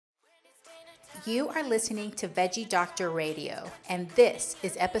You are listening to Veggie Doctor Radio, and this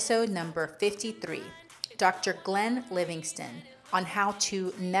is episode number 53, Dr. Glenn Livingston, on how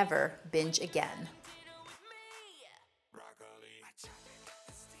to never binge again.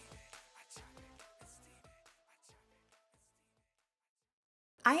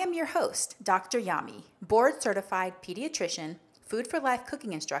 I am your host, Dr. Yami, board-certified pediatrician, Food for Life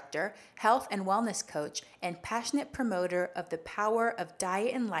cooking instructor, health and wellness coach, and passionate promoter of the power of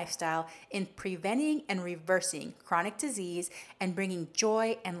diet and lifestyle in preventing and reversing chronic disease and bringing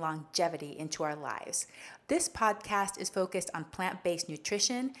joy and longevity into our lives. This podcast is focused on plant-based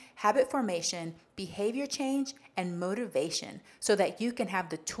nutrition, habit formation, behavior change, and motivation so that you can have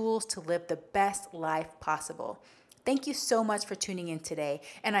the tools to live the best life possible. Thank you so much for tuning in today,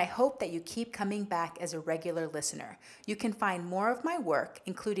 and I hope that you keep coming back as a regular listener. You can find more of my work,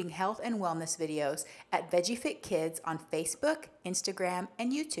 including health and wellness videos, at Veggie Fit Kids on Facebook, Instagram,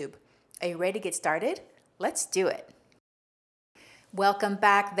 and YouTube. Are you ready to get started? Let's do it. Welcome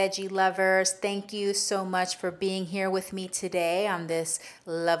back, veggie lovers. Thank you so much for being here with me today on this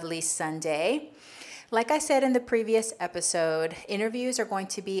lovely Sunday. Like I said in the previous episode, interviews are going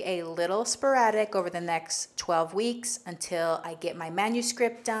to be a little sporadic over the next 12 weeks until I get my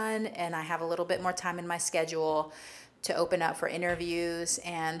manuscript done and I have a little bit more time in my schedule to open up for interviews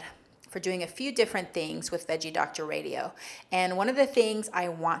and for doing a few different things with Veggie Doctor Radio. And one of the things I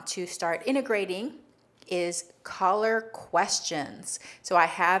want to start integrating is caller questions. So I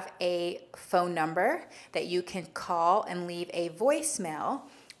have a phone number that you can call and leave a voicemail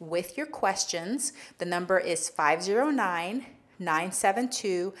with your questions. The number is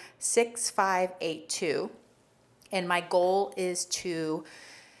 509-972-6582. And my goal is to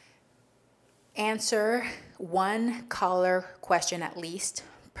answer one caller question at least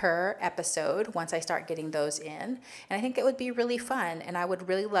per episode once I start getting those in. And I think it would be really fun. And I would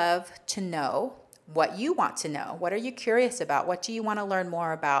really love to know what you want to know. What are you curious about? What do you want to learn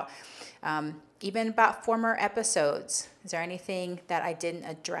more about? Even about former episodes. Is there anything that I didn't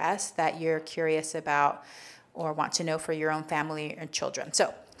address that you're curious about or want to know for your own family or children?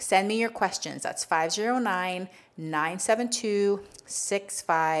 So send me your questions. That's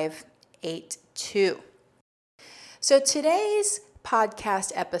 509-972-6582. So today's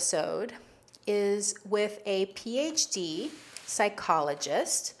podcast episode is with a PhD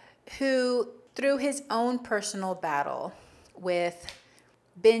psychologist who, through his own personal battle with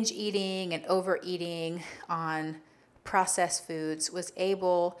binge eating and overeating on processed foods, was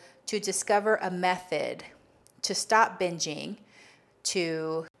able to discover a method to stop binging,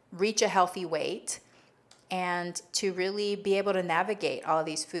 to reach a healthy weight, and to really be able to navigate all of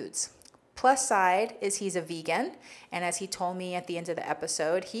these foods. Plus side is he's a vegan, and as he told me at the end of the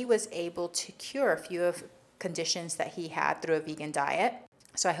episode, he was able to cure a few of conditions that he had through a vegan diet.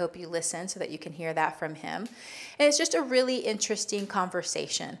 So I hope you listen so that you can hear that from him. And it's just a really interesting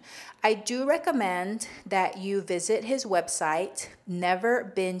conversation. I do recommend that you visit his website, Never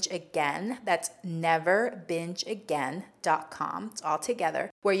Binge Again. That's neverbingeagain.com. It's all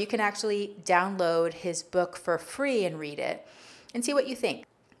together, where you can actually download his book for free and read it and see what you think.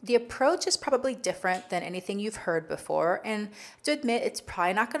 The approach is probably different than anything you've heard before, and to admit, it's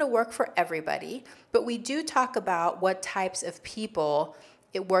probably not going to work for everybody, but we do talk about what types of people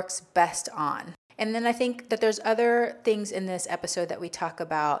it works best on. And then I think that there's other things in this episode that we talk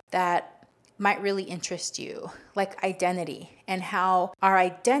about that might really interest you, like identity and how our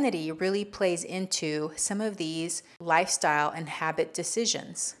identity really plays into some of these lifestyle and habit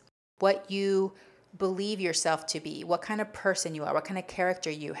decisions. What you believe yourself to be, what kind of person you are, what kind of character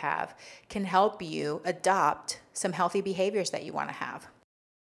you have can help you adopt some healthy behaviors that you want to have.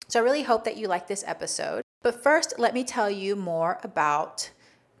 So I really hope that you like this episode. But first, let me tell you more about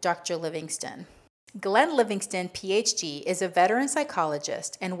Dr. Livingston. Glenn Livingston, PhD, is a veteran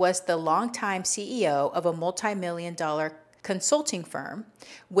psychologist and was the longtime CEO of a multi-million-dollar consulting firm,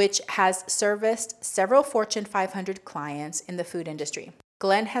 which has serviced several Fortune 500 clients in the food industry.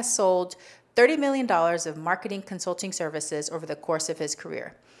 Glenn has sold $30 million of marketing consulting services over the course of his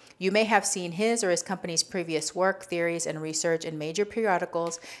career. You may have seen his or his company's previous work, theories, and research in major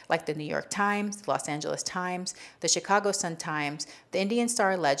periodicals like the New York Times, the Los Angeles Times, the Chicago Sun-Times, the Indian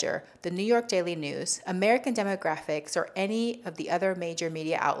Star Ledger, the New York Daily News, American Demographics, or any of the other major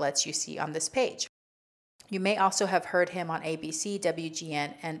media outlets you see on this page. You may also have heard him on ABC,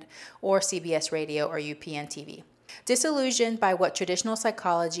 WGN, or CBS Radio or UPN TV. Disillusioned by what traditional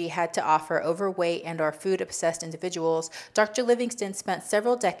psychology had to offer overweight and/or food-obsessed individuals, Dr. Livingston spent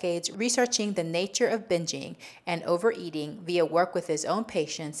several decades researching the nature of binging and overeating via work with his own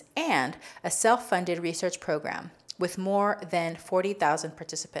patients and a self-funded research program, with more than 40,000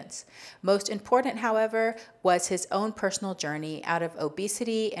 participants. Most important, however, was his own personal journey out of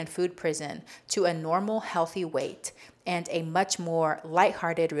obesity and food prison to a normal, healthy weight and a much more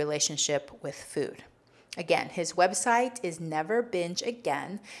lighthearted relationship with food. Again, his website is Never Binge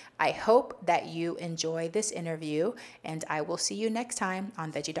Again. I hope that you enjoy this interview, and I will see you next time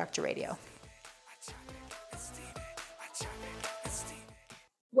on Veggie Doctor Radio.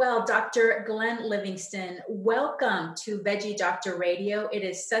 Well, Dr. Glenn Livingston, welcome to Veggie Doctor Radio. It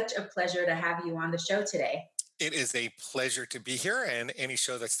is such a pleasure to have you on the show today. It is a pleasure to be here, and any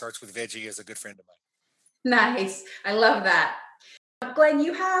show that starts with Veggie is a good friend of mine. Nice. I love that. Glenn,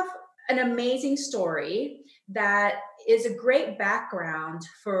 you have an amazing story that is a great background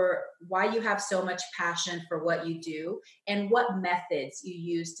for why you have so much passion for what you do and what methods you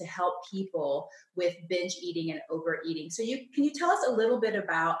use to help people with binge eating and overeating. So can you tell us a little bit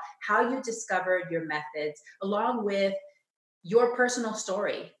about how you discovered your methods along with your personal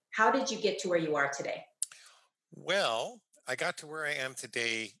story? How did you get to where you are today? Well, I got to where I am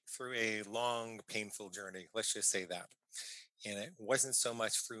today through a long, painful journey. Let's just say that. And it wasn't so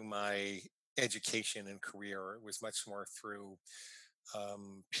much through my education and career, it was much more through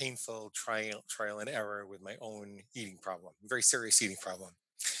painful trial and error with my own eating problem, very serious eating problem.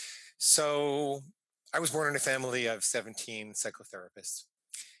 So I was born in a family of 17 psychotherapists.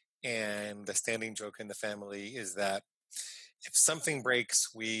 And the standing joke in the family is that if something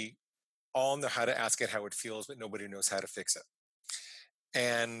breaks, we all know how to ask it how it feels, but nobody knows how to fix it.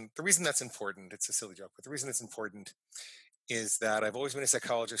 And the reason that's important, it's a silly joke, but the reason it's important is that I've always been a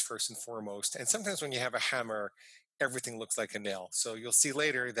psychologist first and foremost. And sometimes when you have a hammer, everything looks like a nail. So you'll see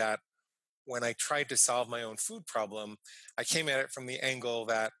later that when I tried to solve my own food problem, I came at it from the angle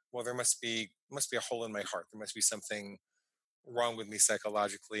that, well, there must be a hole in my heart. There must be something wrong with me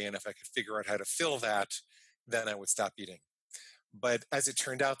psychologically. And if I could figure out how to fill that, then I would stop eating. But as it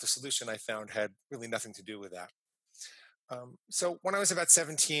turned out, the solution I found had really nothing to do with that. So when I was about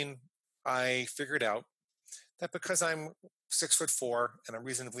 17, I figured out that because I'm 6'4" and I'm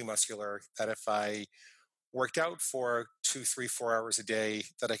reasonably muscular, that if I worked out for 2, 3, 4 hours a day,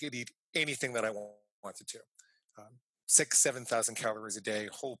 that I could eat anything that I wanted to. Um, 7,000 calories a day,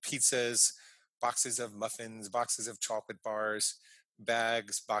 whole pizzas, boxes of muffins, boxes of chocolate bars,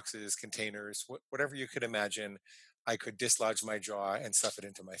 bags, boxes, containers, whatever you could imagine, I could dislodge my jaw and stuff it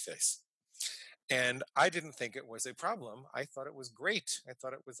into my face. And I didn't think it was a problem. I thought it was great. I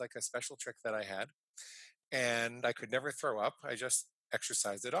thought it was like a special trick that I had. And I could never throw up. I just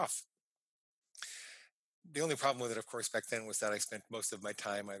exercised it off. The only problem with it, of course, back then was that I spent most of my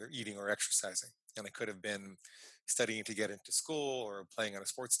time either eating or exercising. And I could have been studying to get into school or playing on a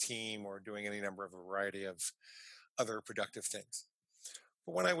sports team or doing any number of a variety of other productive things.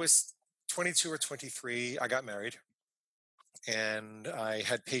 But when I was 22 or 23, I got married and I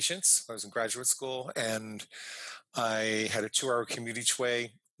had patients. I was in graduate school and I had a 2-hour commute each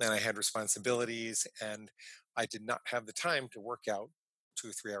way and I had responsibilities and I did not have the time to work out 2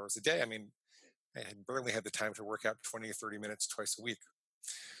 or 3 hours a day. I mean, I had barely had the time to work out 20 or 30 minutes twice a week.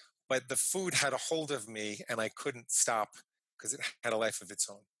 But the food had a hold of me and I couldn't stop because it had a life of its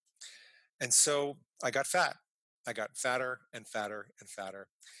own. And so I got fat. I got fatter and fatter and fatter.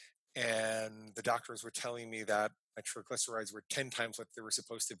 And the doctors were telling me that my triglycerides were 10 times what they were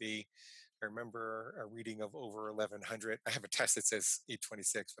supposed to be. I remember a reading of over 1100. I have a test that says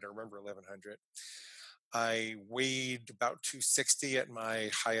 826, but I remember 1100. I weighed about 260 at my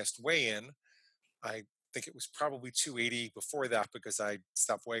highest weigh in. I think it was probably 280 before that because I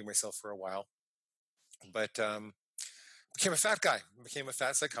stopped weighing myself for a while. But became a fat guy, became a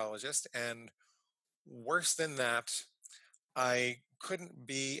fat psychologist. And worse than that, I couldn't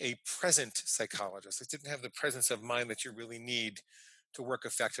be a present psychologist. I didn't have the presence of mind that you really need to work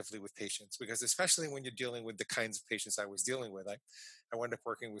effectively with patients because especially when you're dealing with the kinds of patients I was dealing with, I wound up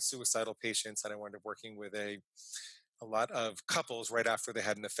working with suicidal patients and I wound up working with a lot of couples right after they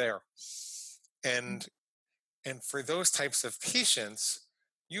had an affair. And for those types of patients,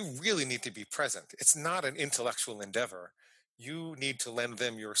 you really need to be present. It's not an intellectual endeavor. You need to lend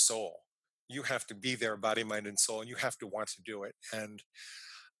them your soul. You have to be there, body, mind, and soul, and you have to want to do it. And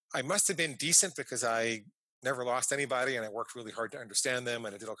I must have been decent because I never lost anybody and I worked really hard to understand them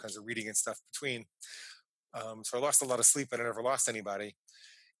and I did all kinds of reading and stuff between. So I lost a lot of sleep, but I never lost anybody.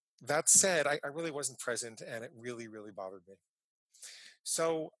 That said, I really wasn't present and it really, really bothered me.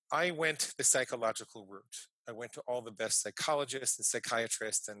 So I went the psychological route. I went to all the best psychologists and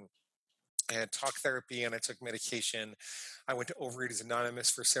psychiatrists and I had talk therapy and I took medication. I went to Overeaters Anonymous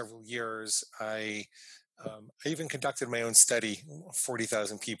for several years. I even conducted my own study,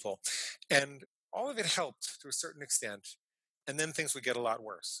 40,000 people. And all of it helped to a certain extent, and then things would get a lot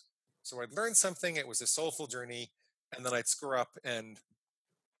worse. So I'd learn something, it was a soulful journey, and then I'd screw up and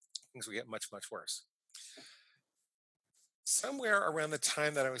things would get much, much worse. Somewhere around the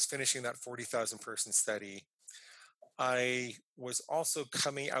time that I was finishing that 40,000 person study, I was also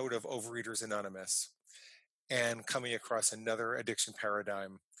coming out of Overeaters Anonymous and coming across another addiction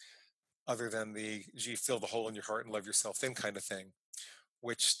paradigm other than the gee, fill the hole in your heart and love yourself thin kind of thing,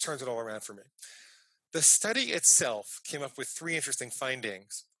 which turns it all around for me. The study itself came up with three interesting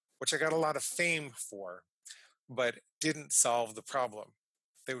findings, which I got a lot of fame for, but didn't solve the problem.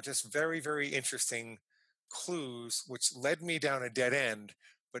 They were just very, very interesting clues, which led me down a dead end.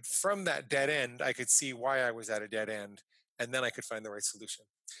 But from that dead end, I could see why I was at a dead end, and then I could find the right solution.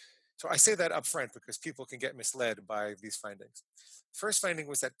 So I say that up front because people can get misled by these findings. First finding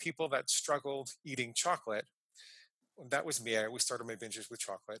was that people that struggled eating chocolate, that was me, I always started my binges with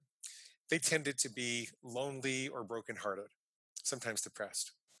chocolate, they tended to be lonely or brokenhearted, sometimes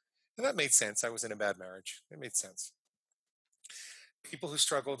depressed. And that made sense. I was in a bad marriage. It made sense. People who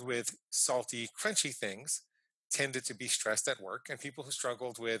struggled with salty, crunchy things tended to be stressed at work, and people who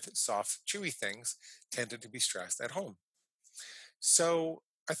struggled with soft, chewy things tended to be stressed at home. So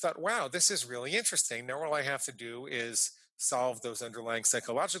I thought, wow, this is really interesting. Now all I have to do is solve those underlying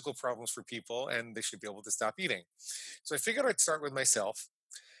psychological problems for people, and they should be able to stop eating. So I figured I'd start with myself,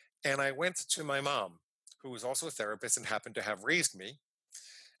 and I went to my mom, who was also a therapist and happened to have raised me.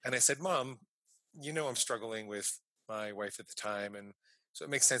 And I said, Mom, you know, I'm struggling with my wife at the time. And so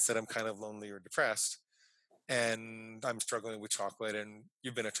it makes sense that I'm kind of lonely or depressed. And I'm struggling with chocolate. And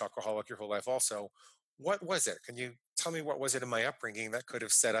you've been a chocoholic your whole life also. What was it? Can you tell me what was it in my upbringing that could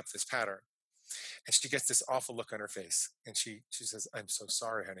have set up this pattern? And she gets this awful look on her face. And she says, I'm so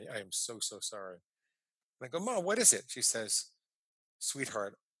sorry, honey. I am so, so sorry. And I go, Mom, what is it? She says,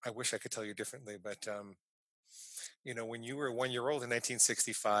 sweetheart, I wish I could tell you differently, but you know, when you were 1 year old in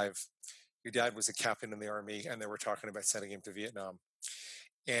 1965, your dad was a captain in the army, and they were talking about sending him to Vietnam.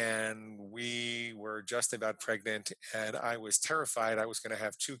 And we were just about pregnant, and I was terrified I was going to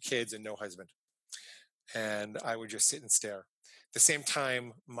have two kids and no husband. And I would just sit and stare. At the same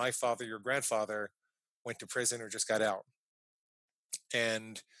time, my father, your grandfather, went to prison or just got out.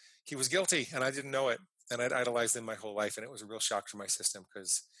 And he was guilty, and I didn't know it. And I'd idolized him my whole life, and it was a real shock to my system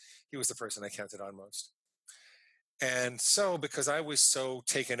because he was the person I counted on most. And so, because I was so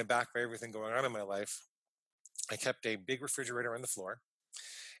taken aback by everything going on in my life, I kept a big refrigerator on the floor,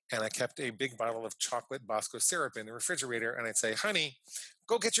 and I kept a big bottle of chocolate Bosco syrup in the refrigerator. And I'd say, honey,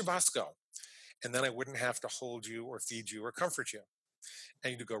 go get your Bosco. And then I wouldn't have to hold you or feed you or comfort you.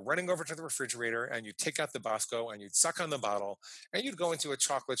 And you'd go running over to the refrigerator and you'd take out the Bosco and you'd suck on the bottle and you'd go into a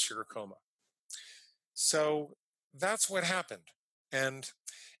chocolate sugar coma. So that's what happened. And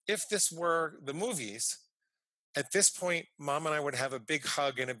if this were the movies, at this point, mom and I would have a big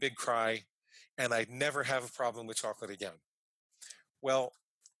hug and a big cry, and I'd never have a problem with chocolate again. Well,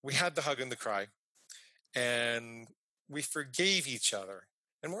 we had the hug and the cry, and we forgave each other.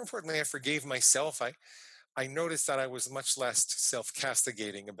 And more importantly, I forgave myself. I noticed that I was much less self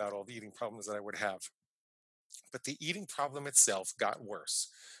castigating about all the eating problems that I would have. But the eating problem itself got worse,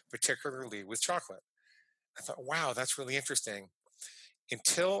 particularly with chocolate. I thought, wow, that's really interesting.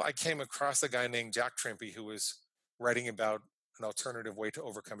 Until I came across a guy named Jack Trimpey who was writing about an alternative way to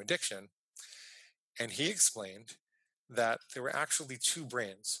overcome addiction. And he explained that there were actually two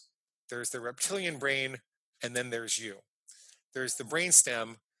brains. There's the reptilian brain, and then there's you. There's the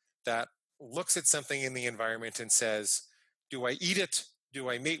brainstem that looks at something in the environment and says, do I eat it? Do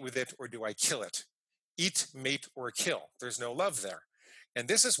I mate with it? Or do I kill it? Eat, mate, or kill. There's no love there. And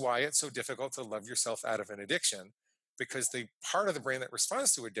this is why it's so difficult to love yourself out of an addiction, because the part of the brain that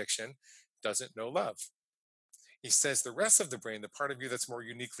responds to addiction doesn't know love. He says the rest of the brain, the part of you that's more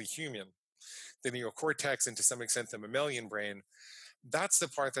uniquely human, the neocortex and to some extent the mammalian brain, that's the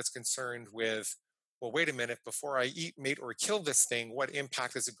part that's concerned with, well, wait a minute, before I eat, mate, or kill this thing, what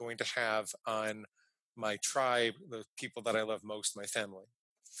impact is it going to have on my tribe, the people that I love most, my family?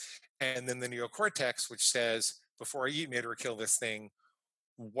 And then the neocortex, which says, before I eat, mate, or kill this thing,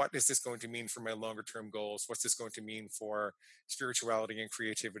 what is this going to mean for my longer term goals? What's this going to mean for spirituality and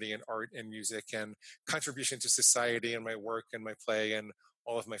creativity and art and music and contribution to society and my work and my play and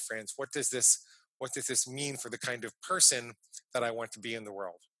all of my friends? What does this mean for the kind of person that I want to be in the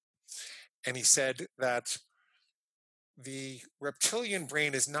world? And he said that the reptilian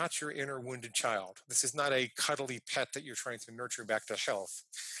brain is not your inner wounded child. This is not a cuddly pet that you're trying to nurture back to health.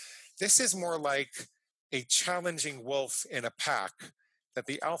 This is more like a challenging wolf in a pack that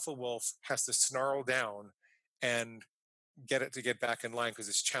the alpha wolf has to snarl down and get it to get back in line because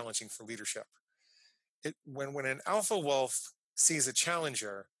it's challenging for leadership. When an alpha wolf sees a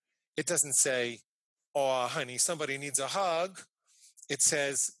challenger, it doesn't say, "Oh, honey, somebody needs a hug." It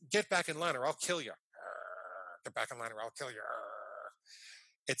says, "Get back in line or I'll kill you." Get back in line or I'll kill you.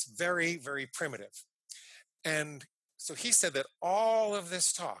 It's very, very primitive. And so he said that all of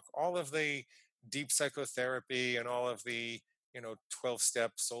this talk, all of the deep psychotherapy and all of the,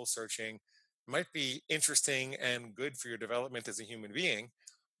 12-step soul searching might be interesting and good for your development as a human being,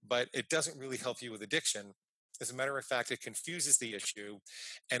 but it doesn't really help you with addiction. As a matter of fact, it confuses the issue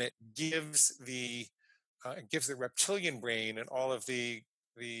and it gives the reptilian brain and all of the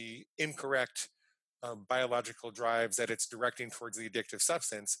incorrect biological drives that it's directing towards the addictive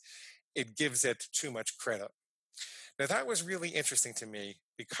substance. It gives it too much credit. Now, that was really interesting to me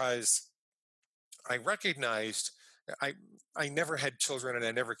because I recognized I I never had children and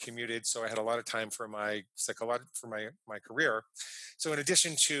I never commuted, so I had a lot of time for my career. So, in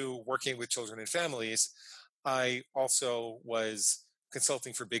addition to working with children and families, I also was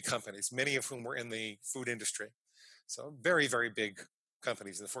consulting for big companies, many of whom were in the food industry. So, very, very big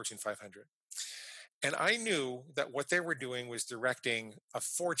companies in the Fortune 500. And I knew that what they were doing was directing a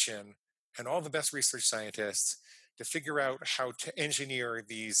fortune and all the best research scientists to figure out how to engineer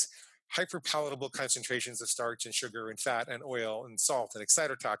these hyperpalatable concentrations of starch and sugar and fat and oil and salt and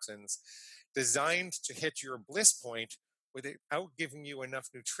excitotoxins designed to hit your bliss point without giving you enough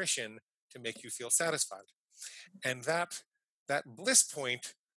nutrition to make you feel satisfied. And that bliss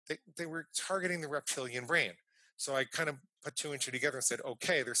point, they were targeting the reptilian brain. So I kind of put two and two together and said,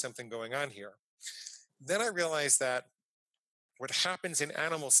 okay, there's something going on here. Then I realized that what happens in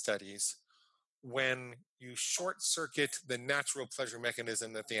animal studies when you short circuit the natural pleasure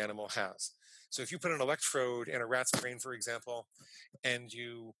mechanism that the animal has. So if you put an electrode in a rat's brain, for example, and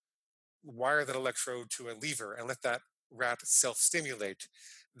you wire that electrode to a lever and let that rat self stimulate,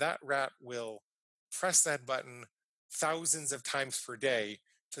 that rat will press that button thousands of times per day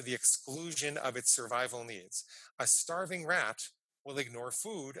to the exclusion of its survival needs. A starving rat will ignore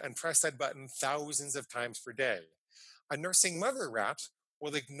food and press that button thousands of times per day. A nursing mother rat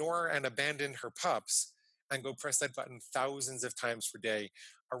will ignore and abandon her pups and go press that button thousands of times per day.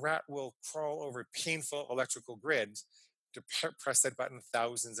 A rat will crawl over painful electrical grids to press that button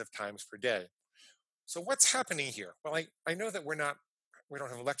thousands of times per day. So what's happening here? Well, I know that we don't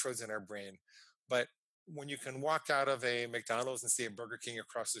have electrodes in our brain, but when you can walk out of a McDonald's and see a Burger King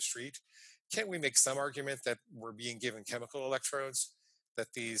across the street, can't we make some argument that we're being given chemical electrodes?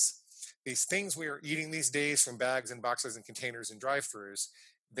 That these things we are eating these days from bags and boxes and containers and drive-throughs,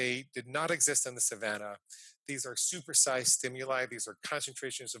 they did not exist in the savannah. These are supersized stimuli. These are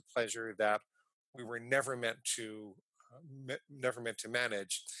concentrations of pleasure that we were never meant to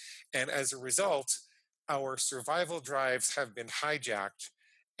manage. And as a result, our survival drives have been hijacked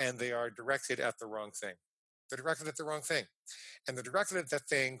and they are directed at the wrong thing. They're directed at the wrong thing. And they're directed at that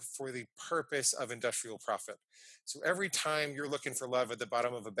thing for the purpose of industrial profit. So every time you're looking for love at the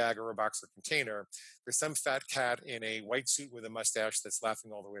bottom of a bag or a box or container, there's some fat cat in a white suit with a mustache that's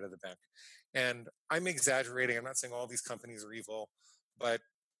laughing all the way to the bank. And I'm exaggerating. I'm not saying all these companies are evil, but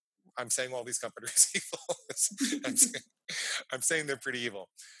I'm saying all these companies are evil. I'm, saying, I'm saying they're pretty evil.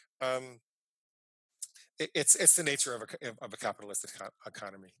 Um, it's the nature of a capitalist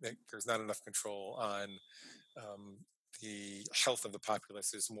economy. There's not enough control on um, the health of the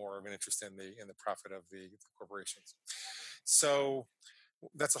populace. Is more of an interest in the profit of the corporations. So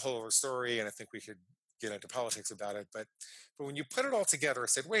that's a whole other story, and I think we could get into politics about it. But when you put it all together, I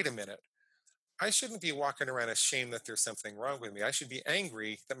said, wait a minute. I shouldn't be walking around ashamed that there's something wrong with me. I should be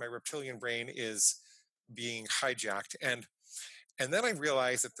angry that my reptilian brain is being hijacked. And then I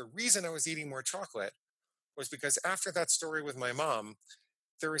realized that the reason I was eating more chocolate was because after that story with my mom,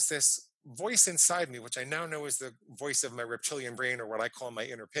 there was this voice inside me, which I now know is the voice of my reptilian brain, or what I call my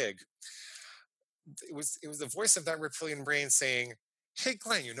inner pig. It was the voice of that reptilian brain saying, "Hey,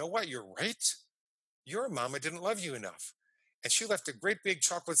 Glenn, you know what? You're right. Your mama didn't love you enough. And she left a great big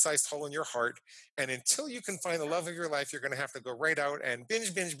chocolate sized hole in your heart. And until you can find the love of your life, you're going to have to go right out and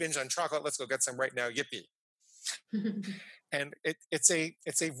binge, binge, binge on chocolate. Let's go get some right now. Yippee." And it's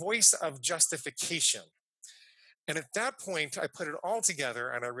a voice of justification. And at that point, I put it all together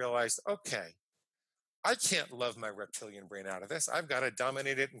and I realized, okay, I can't love my reptilian brain out of this. I've got to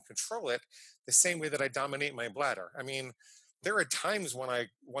dominate it and control it the same way that I dominate my bladder. I mean, there are times when I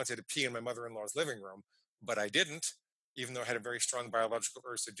wanted to pee in my mother in law's living room, but I didn't, even though I had a very strong biological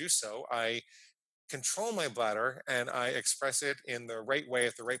urge to do so. I control my bladder and I express it in the right way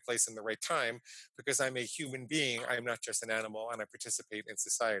at the right place in the right time because I'm a human being. I'm not just an animal and I participate in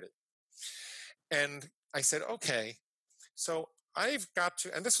society. And I said, okay, so I've got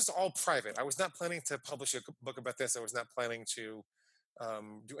to, and this was all private. I was not planning to publish a book about this. I was not planning to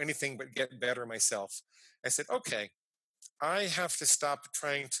do anything but get better myself. I said, okay, I have to stop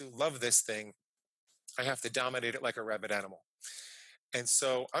trying to love this thing. I have to dominate it like a rabid animal. And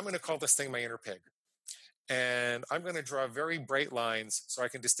so I'm going to call this thing my inner pig. And I'm going to draw very bright lines so I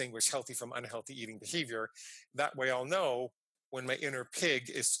can distinguish healthy from unhealthy eating behavior. That way I'll know when my inner pig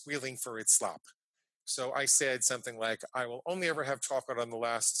is squealing for its slop. So I said something like, I will only ever have chocolate on the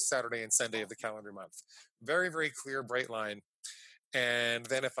last Saturday and Sunday of the calendar month. Very, very clear, bright line. And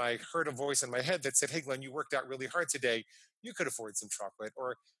then if I heard a voice in my head that said, hey, Glenn, you worked out really hard today, you could afford some chocolate,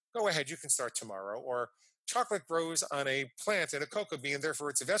 or go ahead, you can start tomorrow, or chocolate grows on a plant in a cocoa bean, therefore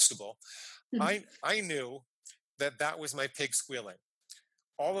it's a vegetable. I knew that that was my pig squealing.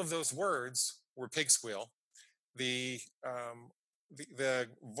 All of those words were pig squeal. The the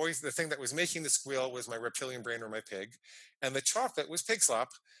voice, the thing that was making the squeal was my reptilian brain or my pig, and the chocolate was pig slop.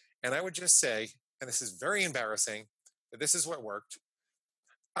 And I would just say, and this is very embarrassing, but this is what worked.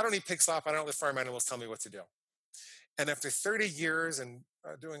 I don't eat pig slop. I don't let farm animals tell me what to do. And after 30 years and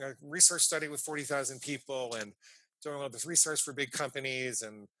doing a research study with 40,000 people and doing all this research for big companies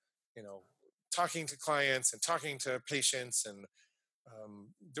and, you know, talking to clients and talking to patients and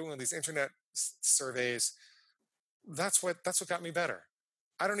doing all these internet surveys, that's what got me better.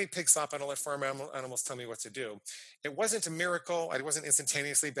 I don't eat pig slop. I don't let animals tell me what to do. It wasn't a miracle. I wasn't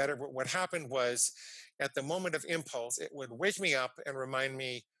instantaneously better. But what happened was, at the moment of impulse, it would wake me up and remind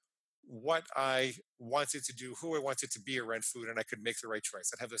me what I wanted to do, who I wanted to be around food, and I could make the right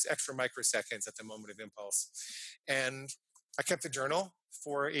choice. I'd have those extra microseconds at the moment of impulse. And I kept a journal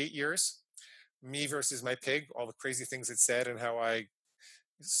for 8 years, me versus my pig, all the crazy things it said, and how I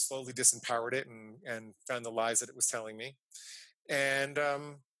slowly disempowered it and found the lies that it was telling me. And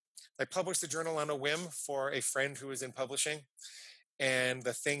I published the journal on a whim for a friend who was in publishing. And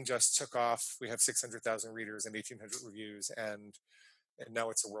the thing just took off. We have 600,000 readers and 1,800 reviews, and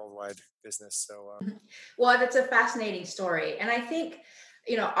now it's a worldwide business. So Well, that's a fascinating story. And I think,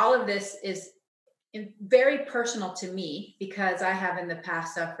 all of this is very personal to me because I have in the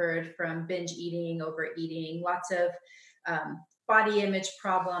past suffered from binge eating, overeating, lots of body image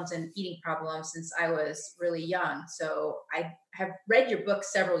problems and eating problems since I was really young. So I have read your book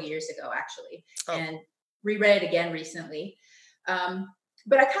several years ago, actually, oh, and reread it again recently. Um,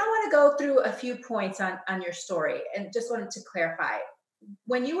 but I kind of want to go through a few points on your story and just wanted to clarify.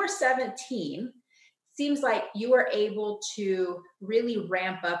 When you were 17, seems like you were able to really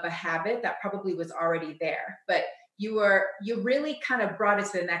ramp up a habit that probably was already there, but you really kind of brought it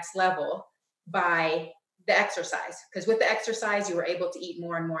to the next level by the exercise, because with the exercise you were able to eat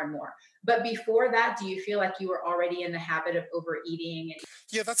more and more and more. But before that, do you feel like you were already in the habit of overeating?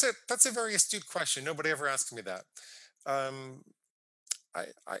 yeah, that's a very astute question. Nobody ever asked me that. Um, I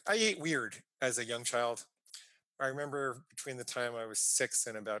ate weird as a young child. I remember between the time I was 6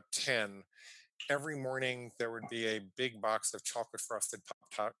 and about 10, every morning there would be a big box of chocolate frosted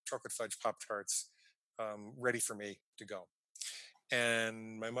chocolate fudge pop tarts ready for me to go.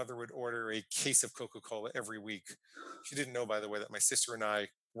 And my mother would order a case of Coca-Cola every week. She didn't know, by the way, that my sister and I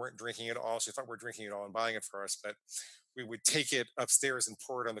weren't drinking it all. She thought we were drinking it all and buying it for us, but we would take it upstairs and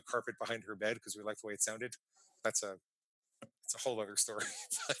pour it on the carpet behind her bed because we liked the way it sounded. That's a it's a whole other story.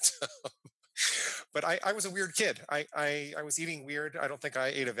 but but I was a weird kid. I was eating weird. I don't think I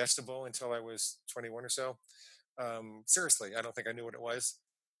ate a vegetable until I was 21 or so. Seriously, I don't think I knew what it was.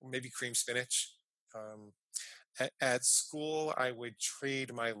 Maybe cream spinach. Um, at school, I would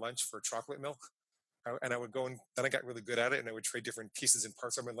trade my lunch for chocolate milk. And I would go and then I got really good at it, and I would trade different pieces and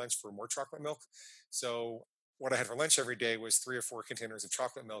parts of my lunch for more chocolate milk. So what I had for lunch every day was 3 or 4 containers of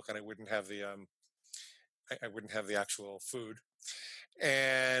chocolate milk, and I wouldn't have the actual food.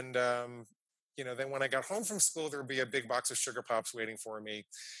 And then when I got home from school, there would be a big box of sugar pops waiting for me,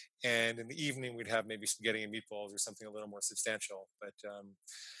 and in the evening we'd have maybe spaghetti and meatballs or something a little more substantial. But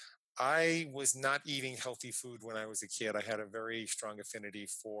I was not eating healthy food when I was a kid. I had a very strong affinity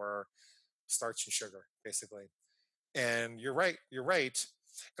for starch and sugar, basically. And you're right. You're right.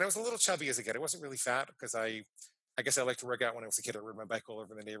 And I was a little chubby as a kid. I wasn't really fat because I guess I liked to work out when I was a kid. I rode my bike all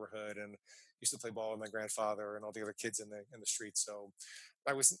over the neighborhood and used to play ball with my grandfather and all the other kids in the street. So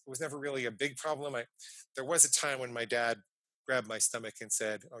I was never really a big problem. There was a time when my dad grabbed my stomach and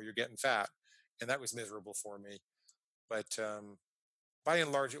said, "Oh, you're getting fat," and that was miserable for me. But by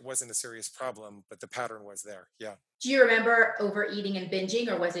and large, it wasn't a serious problem. But the pattern was there. Yeah. Do you remember overeating and binging,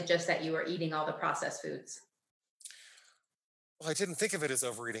 or was it just that you were eating all the processed foods? Well, I didn't think of it as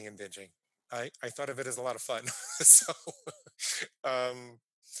overeating and binging. I thought of it as a lot of fun. so um,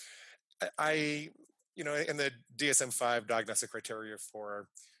 I in the DSM-5 diagnostic criteria for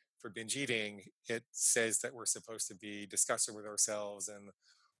binge eating, it says that we're supposed to be disgusted with ourselves and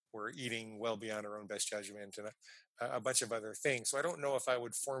we're eating well beyond our own best judgment and a bunch of other things. So I don't know if I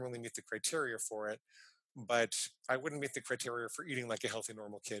would formally meet the criteria for it, but I wouldn't meet the criteria for eating like a healthy,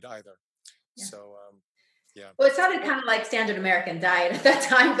 normal kid either. Yeah. So, yeah. Well, it sounded kind of like standard American diet at that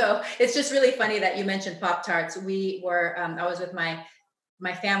time, though. It's just really funny that you mentioned Pop Tarts. We were, I was with my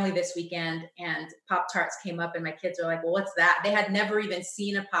family this weekend, and Pop Tarts came up, and my kids were like, "Well, what's that?" They had never even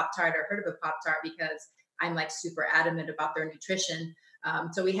seen a Pop Tart or heard of a Pop Tart because I'm like super adamant about their nutrition.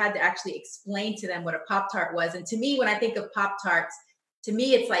 So we had to actually explain to them what a Pop Tart was. And to me, when I think of Pop Tarts, to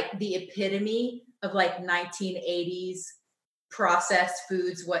me, it's like the epitome of like 1980s processed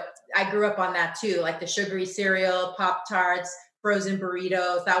foods. What I grew up on that too, like the sugary cereal, Pop Tarts, frozen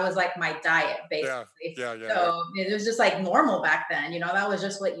burritos. That was like my diet, Yeah, basically. yeah, yeah, yeah. So it was just like normal back then. That was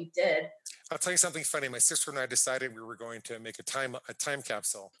just what you did. I'll tell you something funny. My sister and I decided we were going to make a time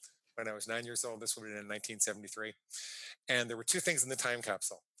capsule when I was 9 years old. This would have been in 1973, and there were two things in the time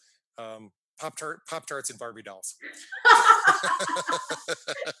capsule: Pop Tarts, and Barbie dolls.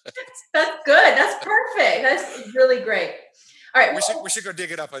 That's good. That's perfect. That's really great. All right. We should go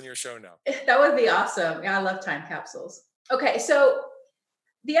dig it up on your show now. That would be awesome. Yeah, I love time capsules. Okay, so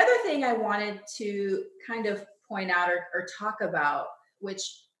the other thing I wanted to kind of point out or talk about, which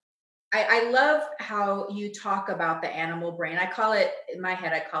I love how you talk about the animal brain. I call it, in my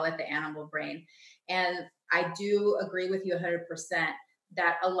head, I call it the animal brain. And I do agree with you 100%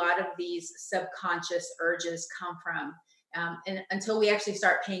 that a lot of these subconscious urges come from. And until we actually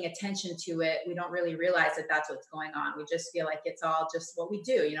start paying attention to it, we don't really realize that that's what's going on. We just feel like it's all just what we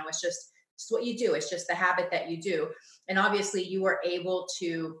do. It's just what you do. It's just the habit that you do. And obviously, you were able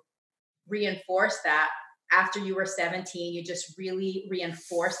to reinforce that after you were 17. You just really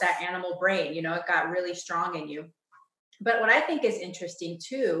reinforced that animal brain. It got really strong in you. But what I think is interesting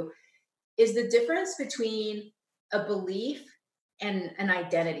too is the difference between a belief and an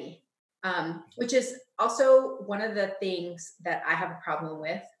identity, which is also one of the things that I have a problem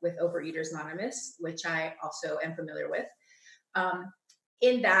with Overeaters Anonymous, which I also am familiar with,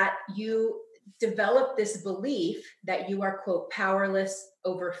 in that you develop this belief that you are, quote, powerless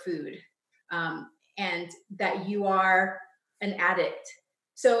over food, and that you are an addict.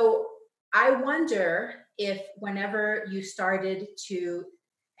 So I wonder if whenever you started to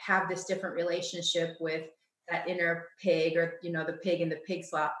have this different relationship with that inner pig, or the pig in the pig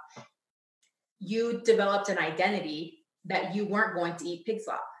slop, you developed an identity that you weren't going to eat pig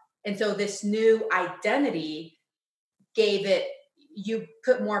slop. And so this new identity you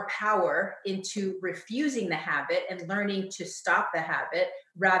put more power into refusing the habit and learning to stop the habit,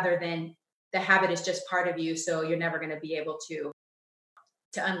 rather than the habit is just part of you, so you're never going to be able to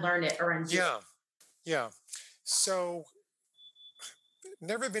unlearn it or undo it. Yeah. So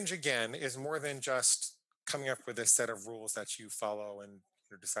Never Binge Again is more than just coming up with a set of rules that you follow and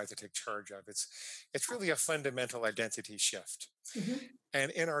decide to take charge of. It's really a fundamental identity shift. Mm-hmm.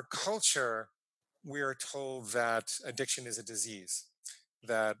 And in our culture, we are told that addiction is a disease,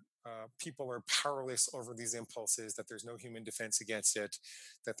 that people are powerless over these impulses, that there's no human defense against it,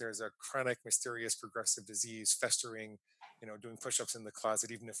 that there's a chronic, mysterious, progressive disease festering, doing push-ups in the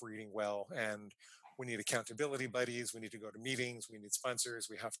closet, even if we're eating well. And we need accountability buddies. We need to go to meetings. We need sponsors.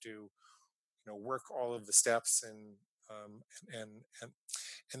 We have to, work all of the steps, um, and and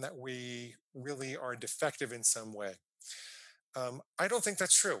and that we really are defective in some way. I don't think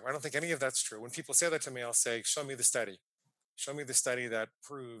that's true. I don't think any of that's true. When people say that to me, I'll say, "Show me the study. Show me the study that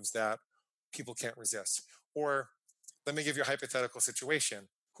proves that people can't resist." Or let me give you a hypothetical situation.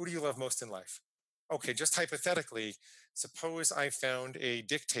 Who do you love most in life? Okay, just hypothetically, suppose I found a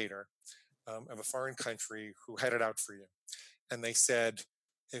dictator of a foreign country who had it out for you. And they said,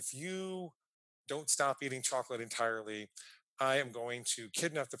 if you don't stop eating chocolate entirely, I am going to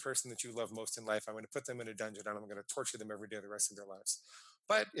kidnap the person that you love most in life. I'm going to put them in a dungeon and I'm going to torture them every day the rest of their lives.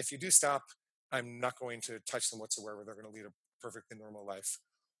 But if you do stop, I'm not going to touch them whatsoever. They're going to lead a perfectly normal life.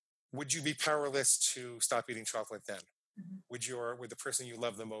 Would you be powerless to stop eating chocolate then? Mm-hmm. Would the person you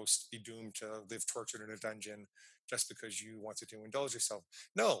love the most be doomed to live tortured in a dungeon just because you wanted to indulge yourself?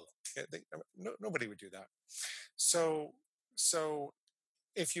 No, nobody would do that. So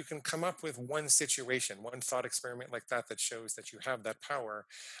if you can come up with one situation, one thought experiment like that shows that you have that power,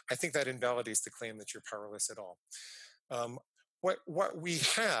 I think that invalidates the claim that you're powerless at all. Um, what we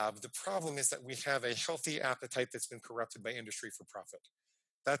have, the problem is that we have a healthy appetite that's been corrupted by industry for profit.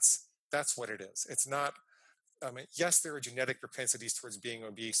 That's what it is. It's not. Yes, there are genetic propensities towards being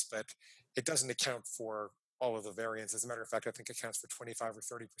obese, but it doesn't account for all of the variants. As a matter of fact, I think it counts for 25 or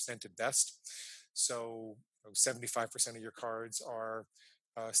 30% at best. So 75% of your cards are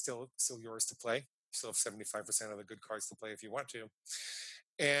still yours to play. You still have 75% of the good cards to play if you want to.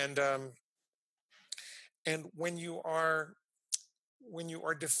 And and when you are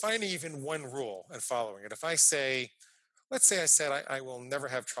defining even one rule and following it, if I say, let's say I said I will never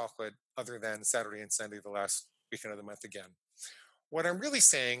have chocolate other than Saturday and Sunday, the last weekend of the month again. What I'm really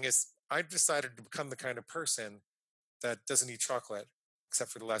saying is I've decided to become the kind of person that doesn't eat chocolate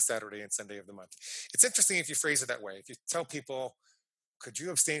except for the last Saturday and Sunday of the month. It's interesting if you phrase it that way. If you tell people, could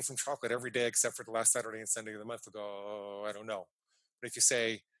you abstain from chocolate every day except for the last Saturday and Sunday of the month? They'll go, oh, I don't know. But if you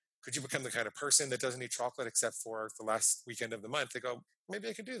say, could you become the kind of person that doesn't eat chocolate except for the last weekend of the month? They go, maybe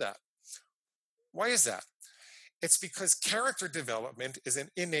I could do that. Why is that? It's because character development is an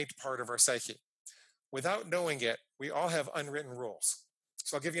innate part of our psyche. Without knowing it, we all have unwritten rules.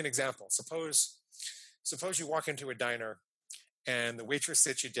 So I'll give you an example. Suppose you walk into a diner and the waitress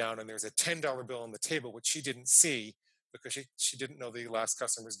sits you down and there's a $10 bill on the table, which she didn't see because she didn't know the last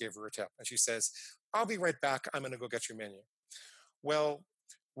customers gave her a tip. And she says, I'll be right back. I'm going to go get your menu. Well,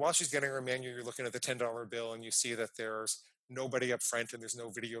 while she's getting her menu, you're looking at the $10 bill and you see that there's nobody up front and there's no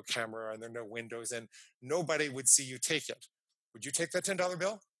video camera and there are no windows and nobody would see you take it. Would you take that $10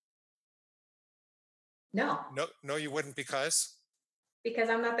 bill? No. No, you wouldn't because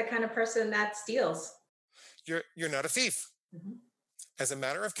I'm not the kind of person that steals. You're not a thief. Mm-hmm. As a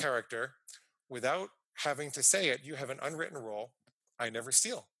matter of character, without having to say it, you have an unwritten rule. I never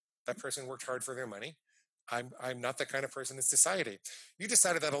steal. That person worked hard for their money. I'm not that kind of person in society. You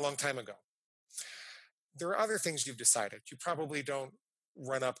decided that a long time ago. There are other things you've decided. You probably don't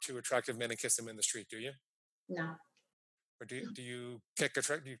run up to attractive men and kiss them in the street, do you? No. Or do you kick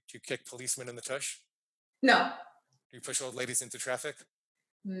do you kick policemen in the tush? No. Do you push old ladies into traffic?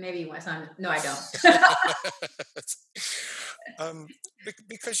 Maybe once. No, I don't.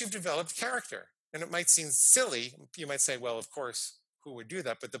 Because you've developed character. And it might seem silly. You might say, well, of course, who would do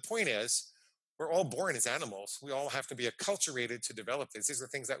that? But the point is, we're all born as animals. We all have to be acculturated to develop this. These are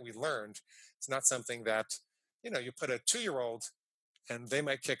things that we learned. It's not something that, you put a 2-year-old and they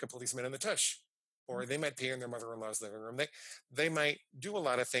might kick a policeman in the tush, or they might pee in their mother-in-law's living room. They might do a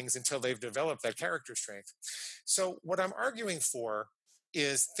lot of things until they've developed that character strength. So what I'm arguing for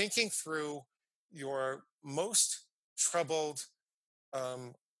is thinking through your most troubled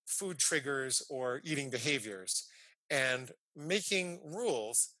food triggers or eating behaviors and making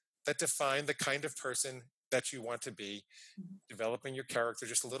rules that define the kind of person that you want to be, developing your character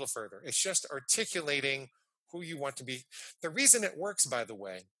just a little further. It's just articulating who you want to be. The reason it works, by the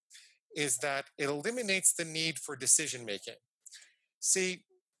way, is that it eliminates the need for decision making. See,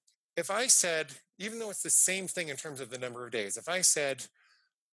 if I said, even though it's the same thing in terms of the number of days, if I said,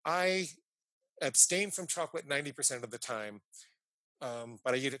 I abstain from chocolate 90% of the time,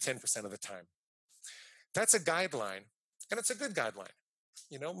 but I eat it 10% of the time. That's a guideline, and it's a good guideline.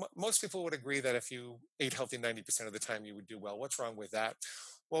 Most people would agree that if you ate healthy 90% of the time, you would do well. What's wrong with that?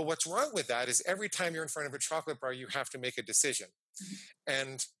 Well, what's wrong with that is every time you're in front of a chocolate bar, you have to make a decision.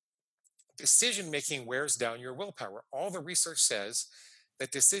 And decision-making wears down your willpower. All the research says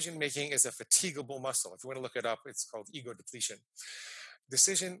that decision-making is a fatigable muscle. If you want to look it up, it's called ego depletion.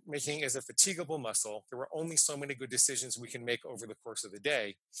 Decision-making is a fatigable muscle. There are only so many good decisions we can make over the course of the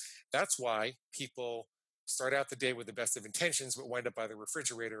day. That's why people start out the day with the best of intentions, but wind up by the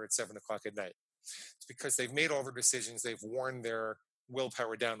refrigerator at 7 o'clock at night. It's because they've made all their decisions. They've worn their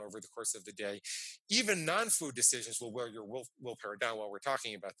willpower down over the course of the day. Even non-food decisions will wear your willpower down while we're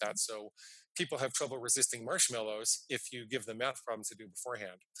talking about that. So people have trouble resisting marshmallows if you give them math problems to do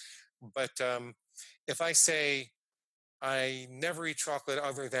beforehand. But if I say, I never eat chocolate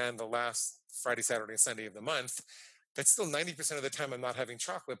other than the last Friday, Saturday, and Sunday of the month, that's still 90% of the time I'm not having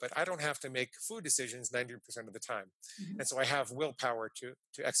chocolate, but I don't have to make food decisions 90% of the time. Mm-hmm. And so I have willpower to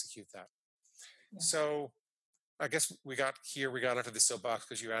execute that. Yeah. So I guess we got onto the soapbox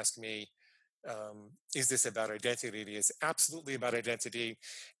because you asked me, is this about identity? It is absolutely about identity.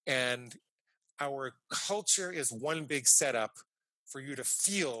 And our culture is one big setup for you to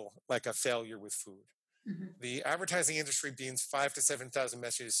feel like a failure with food. Mm-hmm. The advertising industry beams 5,000 to 7,000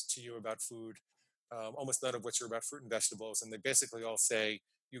 messages to you about food, almost none of which are about fruit and vegetables. And they basically all say,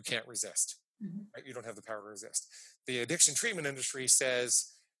 you can't resist. Mm-hmm. Right? You don't have the power to resist. The addiction treatment industry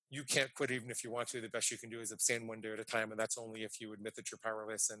says, you can't quit even if you want to. The best you can do is abstain one day at a time. And that's only if you admit that you're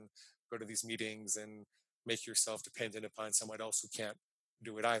powerless and go to these meetings and make yourself dependent upon someone else who can't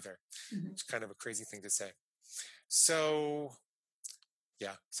do it either. Mm-hmm. It's kind of a crazy thing to say. So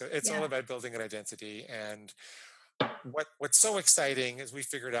it's all about building an identity. And what's so exciting is we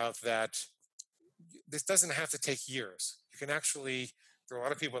figured out that this doesn't have to take years. You can actually, there are a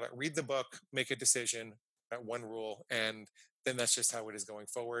lot of people that read the book, make a decision, that one rule, and then that's just how it is going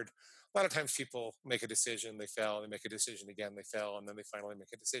forward. A lot of times people make a decision, they fail, they make a decision again, they fail, and then they finally make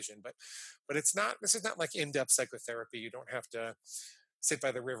a decision. But it's not, this is not like in-depth psychotherapy. You don't have to sit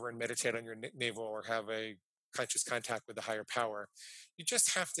by the river and meditate on your navel or have a conscious contact with the higher power. You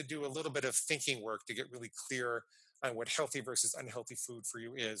just have to do a little bit of thinking work to get really clear on what healthy versus unhealthy food for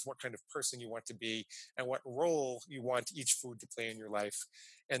you is, what kind of person you want to be, and what role you want each food to play in your life.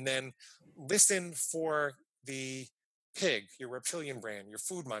 And then listen for the pig, your reptilian brain, your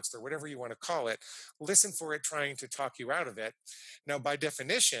food monster, whatever you want to call it. Listen for it trying to talk you out of it. Now, by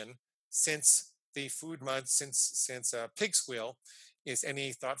definition, since the food monster, since a pig squeal is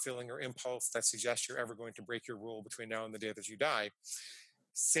any thought, feeling, or impulse that suggests you're ever going to break your rule between now and the day that you die,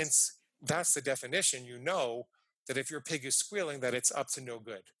 since that's the definition, you know that if your pig is squealing, that it's up to no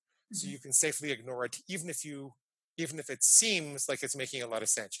good. So Mhm. you can safely ignore it, even if it seems like it's making a lot of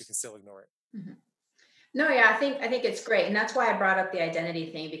sense, you can still ignore it. Mhm. No, yeah, I think it's great. And that's why I brought up the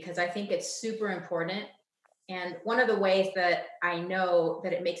identity thing, because I think it's super important. And one of the ways that I know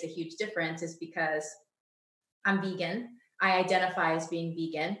that it makes a huge difference is because I'm vegan. I identify as being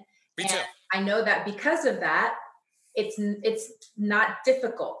vegan. Me And too. I know that because of that, it's not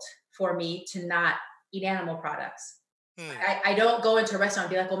difficult for me to not eat animal products. Hmm. I don't go into a restaurant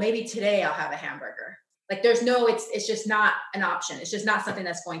and be like, well, maybe today I'll have a hamburger. Like there's no, it's just not an option. It's just not something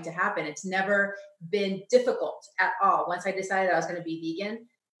that's going to happen. It's never been difficult at all. Once I decided I was going to be vegan,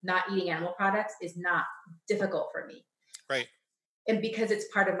 not eating animal products is not difficult for me. Right. And because it's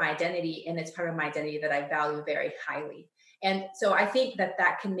part of my identity, and it's part of my identity that I value very highly. And so I think that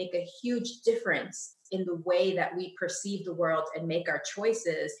that can make a huge difference in the way that we perceive the world and make our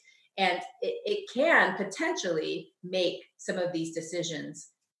choices. And it can potentially make some of these decisions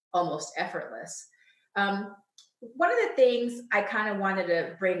almost effortless. One of the things I kind of wanted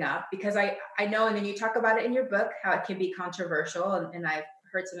to bring up, because I know, and then you talk about it in your book, how it can be controversial, and I've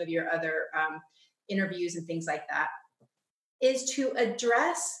heard some of your other interviews and things like that, is to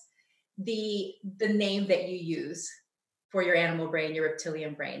address the name that you use for your animal brain, your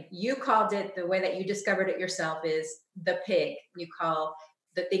reptilian brain. You called it, the way that you discovered it yourself is the pig. You call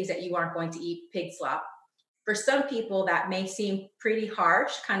the things that you aren't going to eat pig slop. For some people, that may seem pretty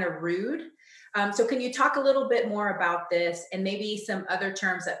harsh, kind of rude. So can you talk a little bit more about this, and maybe some other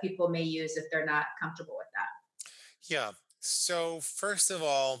terms that people may use if they're not comfortable with Yeah. So, first of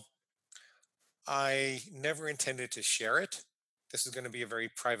all, I never intended to share it. This is going to be a very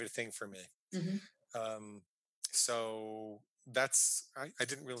private thing for me. that? Hmm. Um, so I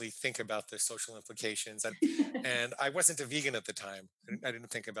didn't really think about the social implications, and I wasn't a vegan at the time. I didn't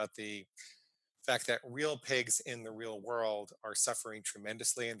think about the fact that real pigs in the real world are suffering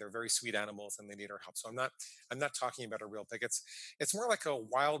tremendously, and they're very sweet animals and they need our help. So I'm not talking about a real pig. It's more like a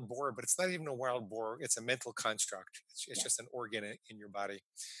wild boar, but it's not even a wild boar. It's a mental construct. It's Yeah. just an organ in your body.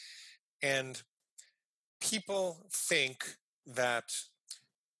 And people think that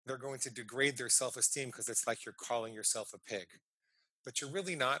they're going to degrade their self-esteem because it's like you're calling yourself a pig, but you're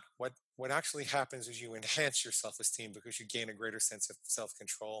really not. What actually happens is you enhance your self-esteem because you gain a greater sense of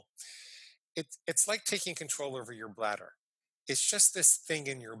self-control. It's like taking control over your bladder. It's just this thing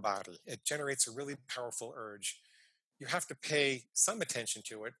in your body. It generates a really powerful urge. You have to pay some attention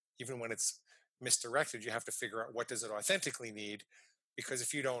to it, even when it's misdirected. You have to figure out, what does it authentically need, because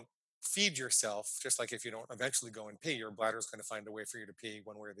if you don't feed yourself, just like if you don't eventually go and pee, your bladder is going to find a way for you to pee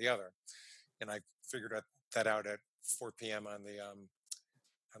one way or the other. And I figured that out at 4 p.m. on the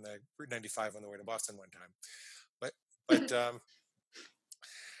Route 95 on the way to Boston one time. But but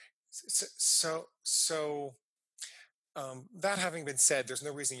that having been said, there's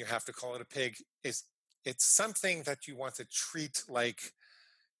no reason you have to call it a pig. It's something that you want to treat like,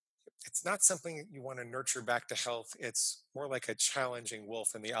 it's not something you want to nurture back to health. It's more like a challenging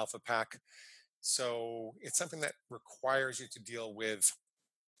wolf in the alpha pack. So it's something that requires you to deal with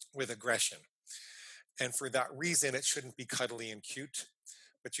aggression. And for that reason, it shouldn't be cuddly and cute,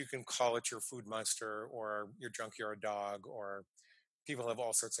 but you can call it your food monster or your junkyard dog, or people have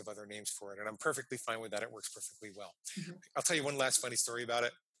all sorts of other names for it. And I'm perfectly fine with that. It works perfectly well. Mhm. I'll tell you one last funny story about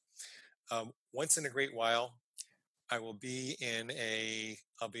it. Once in a great while, I'll be in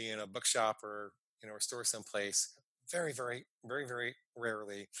a bookshop or, a store someplace. Very, very, very, very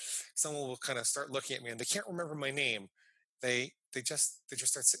rarely, someone will kind of start looking at me and they can't remember my name. They just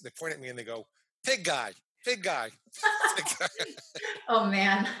they point at me and they go, "Pig guy, pig guy, pig guy." Oh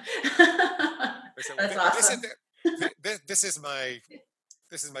man. So That's awesome. this is my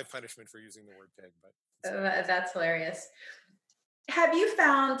punishment for using the word pig. But That's hilarious. Have you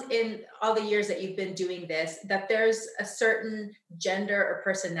found in all the years that you've been doing this that there's a certain gender or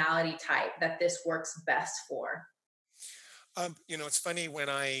personality type that this works best for? It's funny, when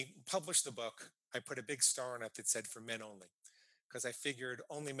I published the book, I put a big star on it that said for men only, because I figured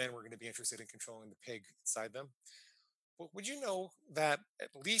only men were going to be interested in controlling the pig inside them. But would you know that,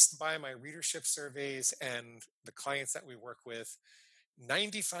 at least by my readership surveys and the clients that we work with,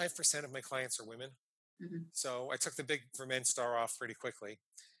 95% of my clients are women? Mhm, So I took the big for men star off pretty quickly.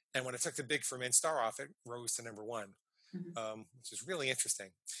 And when I took the big for men star off, it rose to number one, mhm, which is really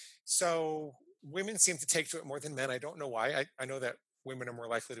interesting. So women seem to take to it more than men. I don't know why. I know that women are more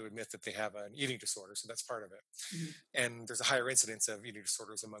likely to admit that they have an eating disorder, so that's part of it. mhm, And there's a higher incidence of eating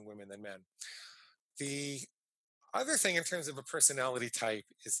disorders among women than men. The other thing, in terms of a personality type,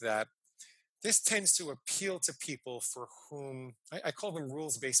 is that this tends to appeal to people for whom I call them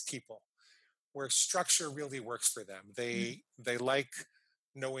rules based people, where structure really works for them. mhm, They like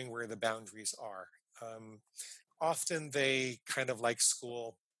knowing where the boundaries are. Um, Often they kind of like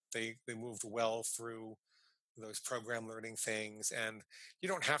school. They moved well through those program learning things, and you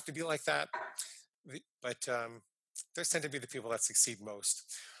don't have to be like that. But those tend to be the people that succeed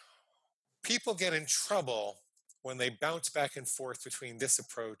most. People get in trouble when they bounce back and forth between this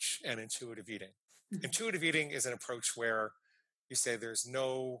approach and intuitive eating. mhm. Intuitive eating is an approach where you say there's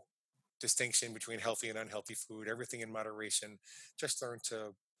no distinction between healthy and unhealthy food, everything in moderation. Just learn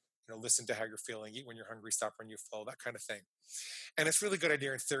to, listen to how you're feeling, eat when you're hungry, stop when you're full, that kind of thing. And it's really good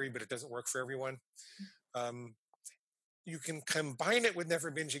idea in theory, but it doesn't work for everyone. Um, you can combine it with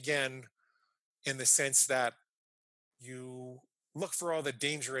Never Binge Again, in the sense that you look for all the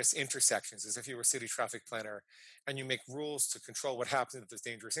dangerous intersections as if you were a city traffic planner, and you make rules to control what happens at those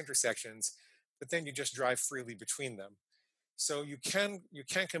dangerous intersections, but then you just drive freely between them. So you can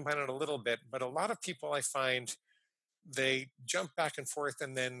combine it a little bit, but a lot of people, I find, they jump back and forth,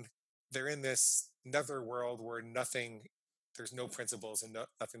 and then they're in this another world where there's no principles, and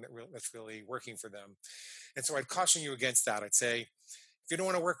nothing that's really working for them. And so I'd caution you against that. I'd say, if you don't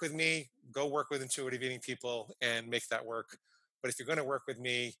want to work with me, go work with intuitive eating people and make that work. But if you're going to work with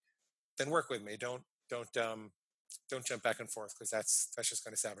me, then work with me. Don't jump back and forth, because that's just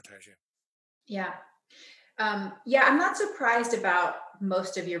going to sabotage you. Yeah. Yeah, I'm not surprised about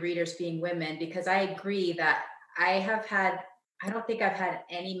most of your readers being women because I agree that I have had, I don't think I've had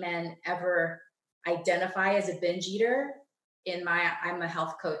any men ever identify as a binge eater I'm a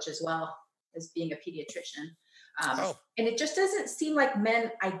health coach as well as being a pediatrician. Oh, And it just doesn't seem like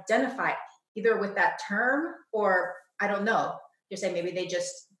men identify either with that term or I don't know. You're saying maybe they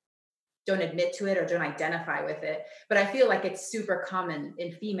just don't admit to it or don't identify with it. But I feel like it's super common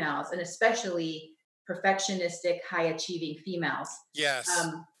in females and especially perfectionistic, high achieving females yes.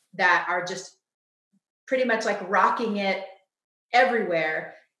 that are just pretty much like rocking it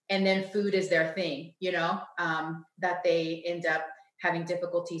everywhere. And then food is their thing, that they end up having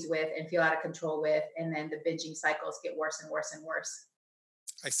difficulties with and feel out of control with. And then the binging cycles get worse and worse and worse.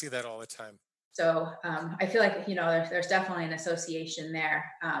 I see that all the time. So I feel like there's definitely an association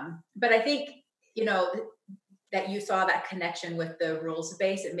there. But I think you know that you saw that connection with the rules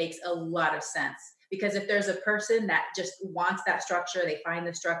base. It makes a lot of sense because if there's a person that just wants that structure, they find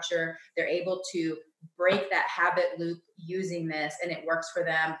the structure, they're able to break that habit loop using this, and it works for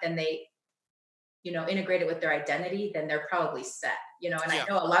them. Then they integrate it with their identity. Then they're probably set. And I Yeah,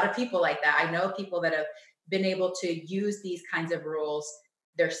 know a lot of people like that. I know people that have been able to use these kinds of rules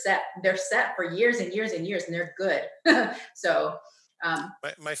they're set for years and years and years and they're good. So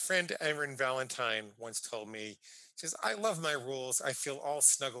my friend Erin Valentine once told me, she says, I love my rules. I feel all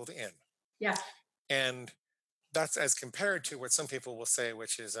snuggled in. yeah. And that's as compared to what some people will say,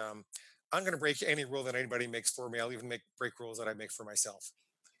 which is, I'm going to break any rule that anybody makes for me. I'll even break rules that I make for myself.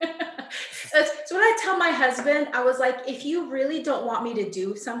 So when I tell my husband, I was like, if you really don't want me to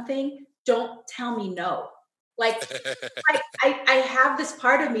do something, don't tell me no. Like I have this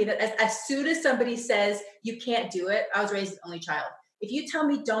part of me that as soon as somebody says you can't do it, I was raised as only child. If you tell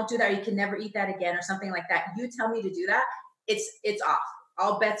me don't do that, or you can never eat that again, or something like that, you tell me to do that, it's off.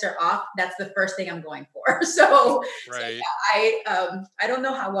 All bets are off. That's the first thing I'm going for. So Right. yeah, I don't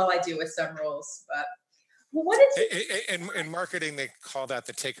know how well I do with some rules, but well, what did you? In marketing, they call that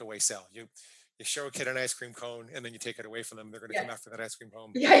the takeaway sell. You show a kid an ice cream cone, and then you take it away from them. They're going to Yeah, come after that ice cream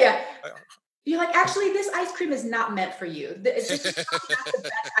home. yeah, yeah. Uh, You're like, actually, this ice cream is not meant for you. This is probably not the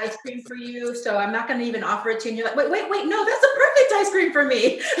best ice cream for you, so I'm not going to even offer it to you. And you're like, wait, wait, wait, no, that's a perfect ice cream for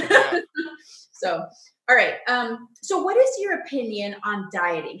me. yeah. So, all right. So, what is your opinion on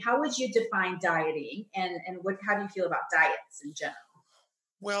dieting? How would you define dieting, and how do you feel about diets in general?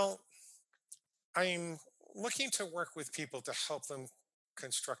 Well, I'm looking to work with people to help them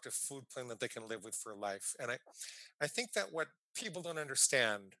construct a food plan that they can live with for life. And I think that what people don't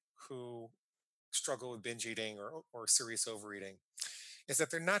understand who struggle with binge eating or serious overeating is that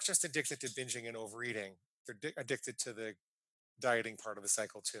they're not just addicted to binging and overeating, they're addicted to the dieting part of the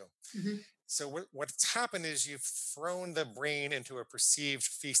cycle too. Hmm. So what's happened is you've thrown the brain into a perceived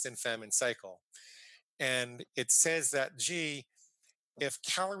feast and famine cycle. And it says that, gee, if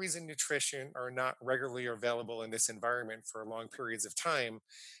calories and nutrition are not regularly available in this environment for long periods of time,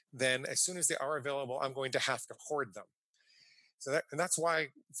 then as soon as they are available, I'm going to have to hoard them. And that's why,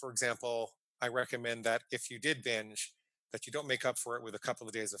 for example, I recommend that if you did binge, that you don't make up for it with a couple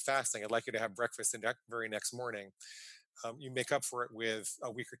of days of fasting. I'd like you to have breakfast the very next morning. You make up for it with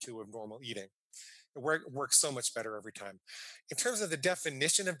a week or two of normal eating. Works so much better every time. In terms of the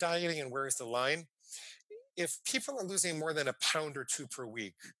definition of dieting and where is the line, if people are losing more than a pound or two per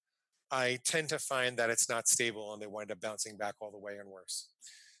week, I tend to find that it's not stable and they wind up bouncing back all the way and worse.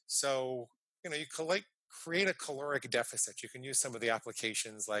 So, you create a caloric deficit. You can use some of the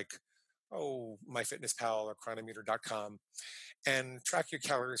applications like, MyFitnessPal or Chronometer.com and track your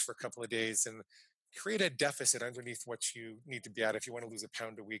calories for a couple of days and create a deficit underneath what you need to be at. If you want to lose a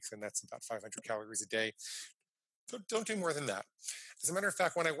pound a week, then that's about 500 calories a day. Don't do more than that. As a matter of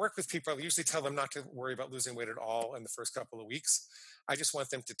fact, when I work with people, I usually tell them not to worry about losing weight at all in the first couple of weeks. I just want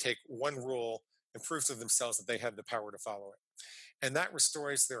them to take one rule and prove to themselves that they have the power to follow it. And that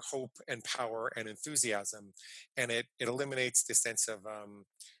restores their hope and power and enthusiasm. And it eliminates the sense of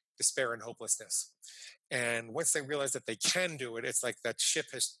despair and hopelessness. And once they realize that they can do it, it's like that ship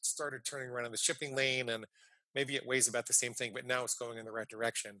has started turning around in the shipping lane and maybe it weighs about the same thing, but now it's going in the right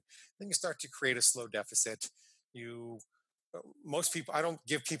direction. Then you start to create a slow deficit. You, Most people, I don't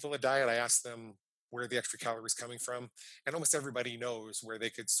give people a diet. I ask them where the extra calories coming from. And almost everybody knows where they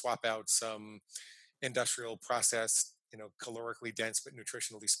could swap out some industrial processed, calorically dense but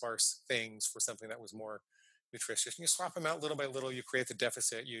nutritionally sparse things for something that was more nutritious. And you swap them out little by little, you create the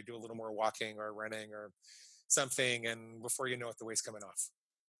deficit, you do a little more walking or running or something, and before you know it, the weight's coming off.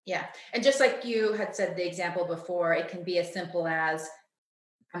 Yeah. And just like you had said the example before, it can be as simple as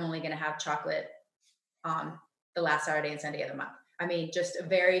I'm only going to have chocolate on the last Saturday and Sunday of the month. I mean, just a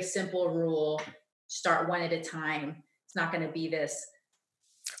very simple rule. Start one at a time. It's not going to be this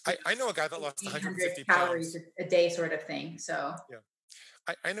I know a guy that lost 800 150 calories pounds. a day sort of thing. So, Yeah.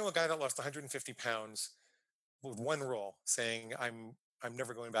 I know a guy that lost 150 pounds with one rule saying, I'm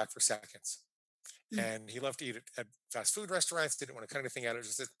never going back for seconds. mm, And he loved to eat at fast food restaurants, didn't want to cut anything out. It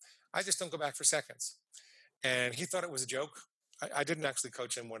just said, I just don't go back for seconds. And he thought it was a joke. I didn't actually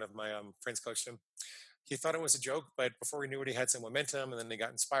coach him. One of my friends coached him. He thought it was a joke, but before he knew it, he had some momentum, and then they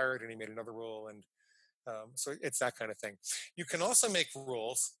got inspired, and he made another rule. And so it's that kind of thing. You can also make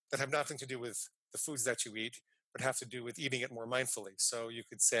rules that have nothing to do with the foods that you eat, but have to do with eating it more mindfully. So you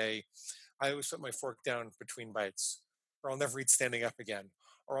could say, I always put my fork down between bites, or I'll never eat standing up again,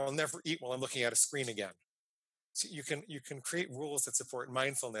 or I'll never eat while I'm looking at a screen again. So you can create rules that support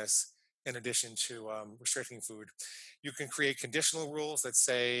mindfulness in addition to restricting food. You can create conditional rules that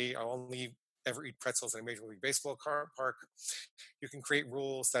say I'll only ever eat pretzels in a Major League Baseball park. You can create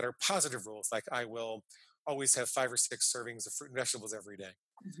rules that are positive rules, like I will always have 5 or 6 servings of fruit and vegetables every day,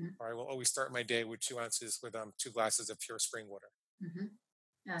 mhm, or I will always start my day with 2 ounces with 2 glasses of pure spring water. mhm.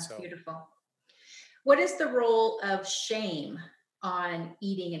 Yeah, So, beautiful. What is the role of shame on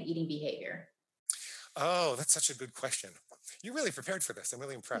eating and eating behavior? oh, that's such a good question. You really prepared for this. I'm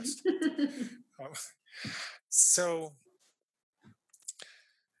really impressed. Um, so,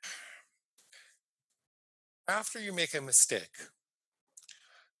 after you make a mistake,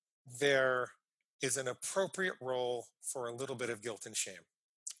 there is an appropriate role for a little bit of guilt and shame.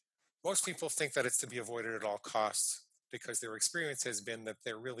 Most people think that it's to be avoided at all costs because their experience has been that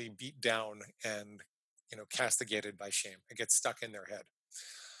they're really beat down and castigated by shame. It gets stuck in their head.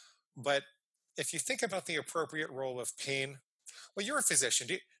 But if you think about the appropriate role of pain, well, you're a physician.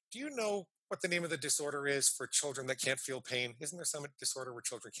 Do you know what the name of the disorder is for children that can't feel pain? Isn't there some disorder where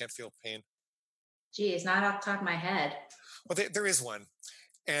children can't feel pain? Gee, it's not off the top of my head. Well, there is one.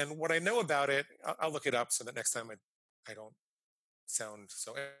 And what I know about it, I'll look it up so that next time I don't sound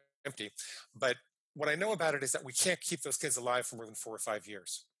so empty. But what I know about it is that we can't keep those kids alive for more than 4 or 5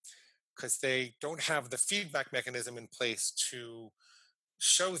 years because they don't have the feedback mechanism in place to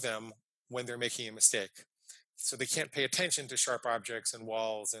show them when they're making a mistake. So they can't pay attention to sharp objects and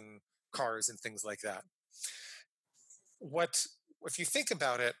walls and cars and things like that. What, if you think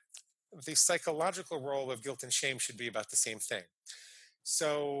about it, the psychological role of guilt and shame should be about the same thing.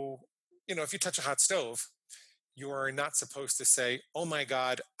 So, if you touch a hot stove, You are not supposed to say, oh my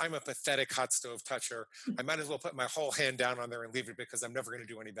God, I'm a pathetic hot stove toucher. I might as well put my whole hand down on there and leave it because I'm never going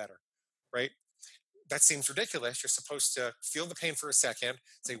to do any better. Right? That seems ridiculous. You're supposed to feel the pain for a second,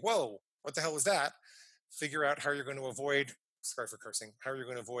 say, whoa, what the hell is that? Figure out how you're going to avoid, sorry for cursing, how you're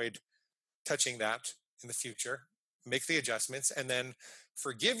going to avoid touching that in the future, make the adjustments, and then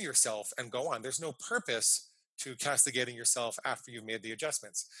forgive yourself and go on. There's no purpose to castigating yourself after you've made the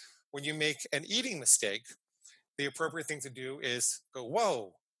adjustments. When you make an eating mistake, the appropriate thing to do is go,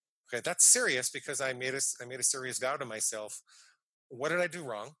 whoa, okay, that's serious because I made a serious vow to myself. What did I do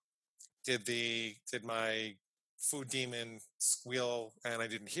wrong? Did my food demon squeal and I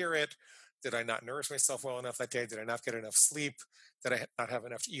didn't hear it? Did I not nourish myself well enough that day? Did I not get enough sleep? Did I not have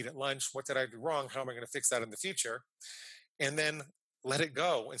enough to eat at lunch? What did I do wrong? How am I going to fix that in the future? And then let it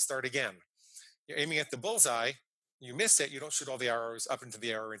go and start again. You're aiming at the bullseye. You miss it. You don't shoot all the arrows up into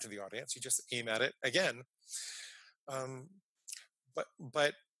the air or into the audience. You just aim at it again. Um, but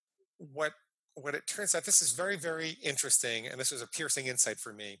what what it turns out, this is very, very interesting, and this was a piercing insight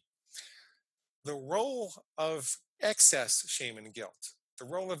for me. The role of excess shame and guilt, the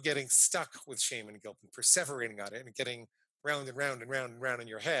role of getting stuck with shame and guilt and perseverating on it and getting round and round and round and round in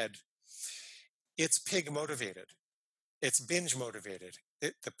your head, it's pig motivated. It's binge motivated.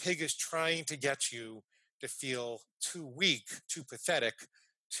 The pig is trying to get you to feel too weak, too pathetic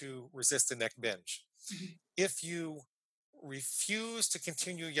to resist the next binge. Mhm. If you refuse to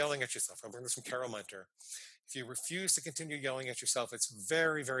continue yelling at yourself, I learned this from Carol Munter. If you refuse to continue yelling at yourself, it's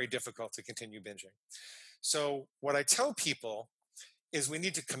very, very difficult to continue binging. So, what I tell people is we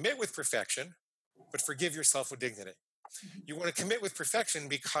need to commit with perfection, but forgive yourself with dignity. Mhm. You want to commit with perfection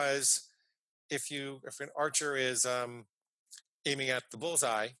because if an archer is aiming at the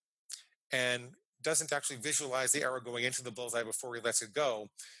bullseye and doesn't actually visualize the arrow going into the bullseye before he lets it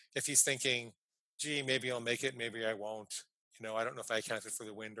go, if he's thinking, gee, maybe I'll make it, maybe I won't, I don't know if I accounted for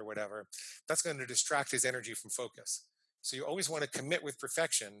the wind or whatever, that's going to distract his energy from focus. So you always want to commit with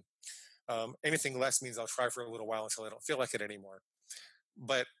perfection. Anything less means I'll try for a little while until I don't feel like it anymore.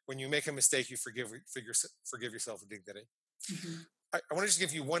 But when you make a mistake, you forgive yourself with dignity. Mhm. I want to just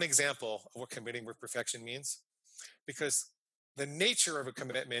give you one example of what committing with perfection means, because the nature of a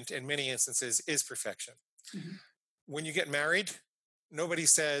commitment in many instances is perfection. Mhm. When you get married, nobody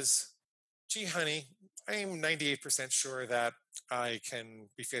says, gee, honey, I'm 98% sure that I can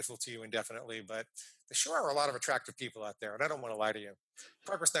be faithful to you indefinitely, but there sure are a lot of attractive people out there, and I don't want to lie to you.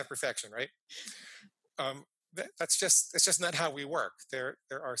 Progress, not perfection, right? It's just not how we work. There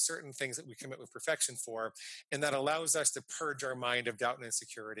are certain things that we commit with perfection for, and that allows us to purge our mind of doubt and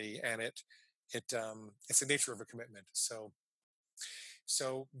insecurity, and it's the nature of a commitment. So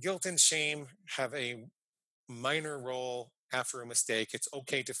guilt and shame have a minor role after a mistake. It's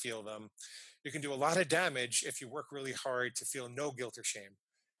okay to feel them. You can do a lot of damage if you work really hard to feel no guilt or shame.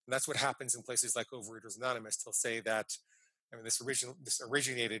 And that's what happens in places like Overeaters Anonymous. They'll say that, this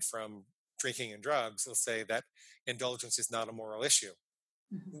originated from drinking and drugs. They'll say that indulgence is not a moral issue.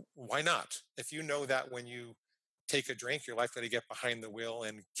 Mhm. Why not? If you know that when you take a drink, you're likely to get behind the wheel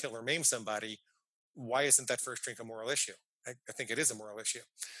and kill or maim somebody, why isn't that first drink a moral issue? I think it is a moral issue.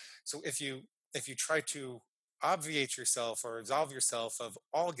 So if you try to obviate yourself or absolve yourself of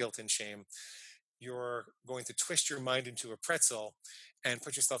all guilt and shame, you're going to twist your mind into a pretzel and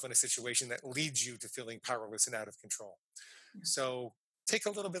put yourself in a situation that leads you to feeling powerless and out of control. Yeah. So take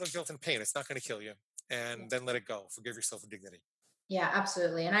a little bit of guilt and pain. It's not going to kill you. Yeah. And then let it go. Forgive yourself with dignity. Yeah,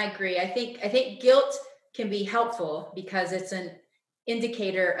 absolutely. And I agree. I think guilt can be helpful because it's an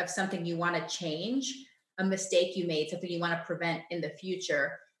indicator of something you want to change, a mistake you made, something you want to prevent in the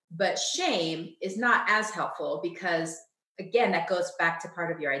future. But shame is not as helpful because again, that goes back to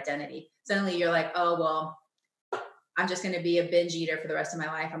part of your identity. Suddenly you're like, "Oh, well, I'm just going to be a binge eater for the rest of my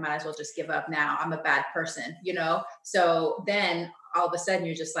life. I might as well just give up now. I'm a bad person, you know?" So then all of a sudden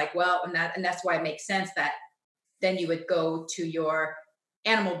you're just like, well, and that's why it makes sense that then you would go to your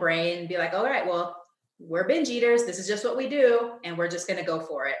animal brain and be like, all right, well, we're binge eaters. This is just what we do. And we're just going to go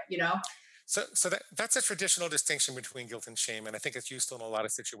for it, you know? So that's a traditional distinction between guilt and shame. And I think it's useful in a lot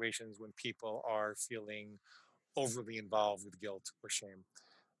of situations when people are feeling overly involved with guilt or shame.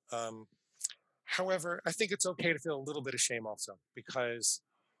 Um, However, I think it's okay to feel a little bit of shame also because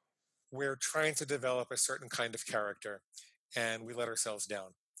we're trying to develop a certain kind of character and we let ourselves down.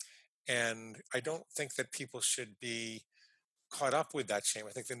 And I don't think that people should be caught up with that shame.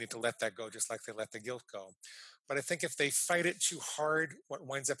 I think they need to let that go just like they let the guilt go. But I think if they fight it too hard, what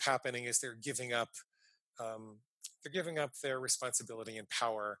winds up happening is um, they're giving up their responsibility and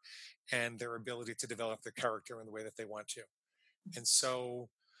power and their ability to develop their character in the way that they want to. And so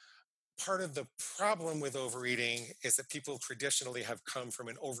part of the problem with overeating is that people traditionally have come from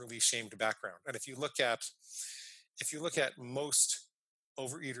an overly shamed background. And if you look at most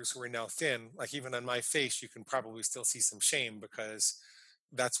overeaters who are now thin, like even on my face, you can probably still see some shame because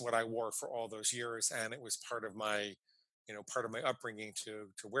that's what I wore for all those years, and it was part of my upbringing to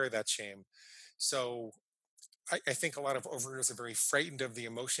wear that shame. So I think a lot of overeaters are very frightened of the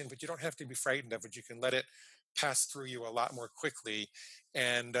emotion, but you don't have to be frightened of it. You can let it pass through you a lot more quickly,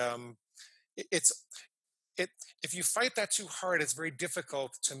 and it, it's it if you fight that too hard, it's very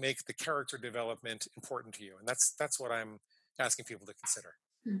difficult to make the character development important to you, and that's what I'm asking people to consider.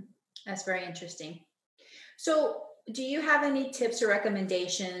 Hmm. That's very interesting. So, do you have any tips or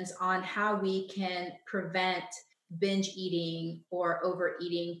recommendations on how we can prevent binge eating or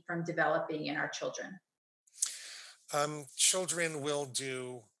overeating from developing in our children? Children will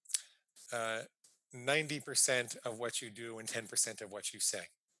do uh, 90% of what you do and 10% of what you say.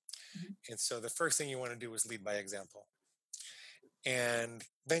 Mhm. And so the first thing you want to do is lead by example. And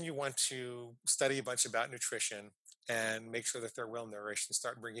then you want to study a bunch about nutrition and make sure that they're well nourished and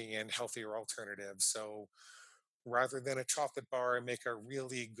start bringing in healthier alternatives. So rather than a chocolate bar, make a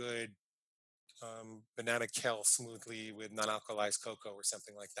really good banana kale smoothly with non-alkalized cocoa or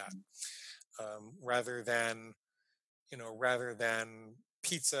something like that. Rather than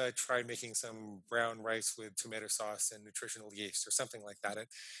pizza, try making some brown rice with tomato sauce and nutritional yeast or something like that.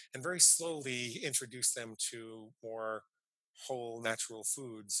 And very slowly introduce them to more whole natural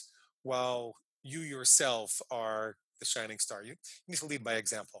foods while you yourself are the shining star. You need to lead by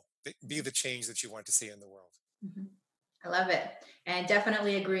example. Be the change that you want to see in the world. Mhm. I love it. And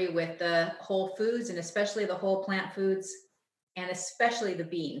definitely agree with the whole foods and especially the whole plant foods and especially the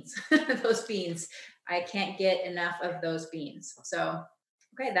beans. Those beans. I can't get enough of those beans. So,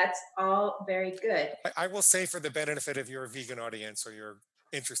 okay, that's all very good. I will say, for the benefit of your vegan audience or your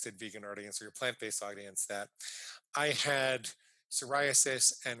interested vegan audience or your plant-based audience, that I had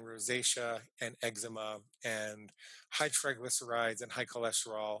psoriasis and rosacea and eczema and high triglycerides and high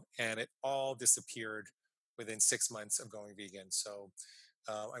cholesterol, and it all disappeared within 6 months of going vegan. So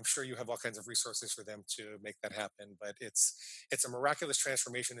I'm sure you have all kinds of resources for them to make that happen. But it's a miraculous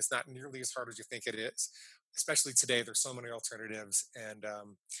transformation. It's not nearly as hard as you think it is, especially today. There's so many alternatives, and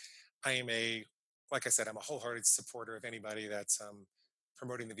I am like I said, I'm a wholehearted supporter of anybody that's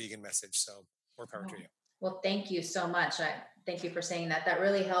promoting the vegan message. So more power to Oh, you. well, thank you so much. Thank you for saying that. That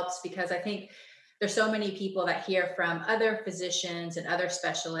really helps because I think there's so many people that hear from other physicians and other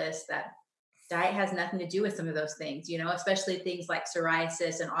specialists that diet has nothing to do with some of those things, especially things like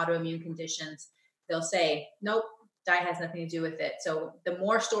psoriasis and autoimmune conditions. They'll say, nope, diet has nothing to do with it. So the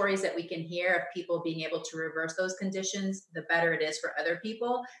more stories that we can hear of people being able to reverse those conditions, the better it is for other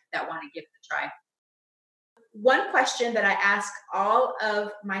people that want to give it a try. One question that I ask all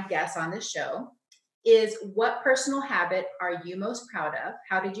of my guests on this show is what personal habit are you most proud of?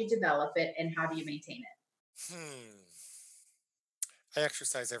 How did you develop it and how do you maintain it? Hmm. I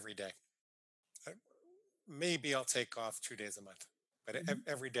exercise every day. Uh, Maybe I'll take off 2 days a month, but Mhm.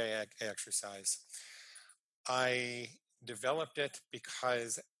 every day I exercise. I developed it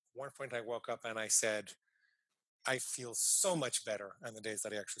because at one point I woke up and I said, I feel so much better on the days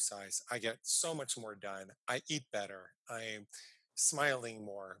that I exercise. I get so much more done. I eat better. I'm smiling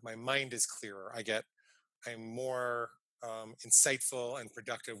more. My mind is clearer. I'm more insightful and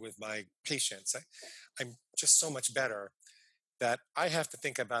productive with my patients. I'm just so much better that I have to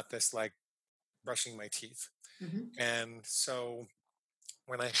think about this like brushing my teeth. Mhm. And so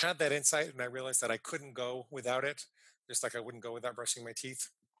when I had that insight and I realized that I couldn't go without it, just like I wouldn't go without brushing my teeth,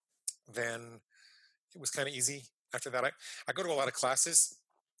 then it was kind of easy. After that, I go to a lot of classes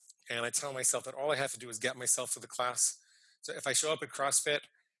and I tell myself that all I have to do is get myself to the class. So if I show up at CrossFit,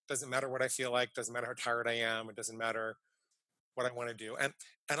 doesn't matter what I feel like, doesn't matter how tired I am, it doesn't matter what I want to do, and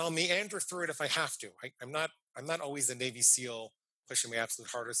I'll meander through it if I have to. I'm not always the Navy SEAL pushing my absolute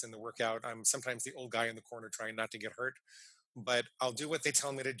hardest in the workout. I'm sometimes the old guy in the corner trying not to get hurt, but I'll do what they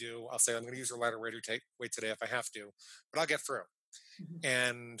tell me to do. I'll say I'm going to use a lighter weight today if I have to, but I'll get through. Mhm.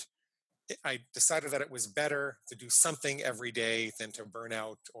 And I decided that it was better to do something every day than to burn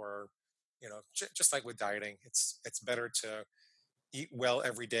out, or just like with dieting, it's better to eat well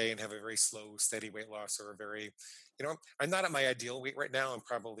every day and have a very slow, steady weight loss, or I'm not at my ideal weight right now. I'm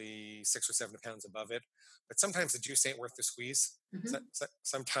probably 6 or 7 pounds above it, but sometimes the juice ain't worth the squeeze. Mhm.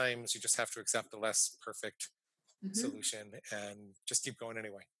 Sometimes you just have to accept the less perfect Mhm. solution and just keep going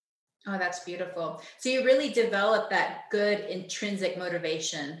anyway. Oh, that's beautiful. So you really developed that good intrinsic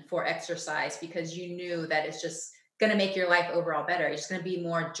motivation for exercise because you knew that it's just going to make your life overall better. You're just going to be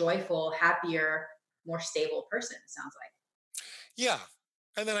more joyful, happier, more stable person, it sounds like. Yeah.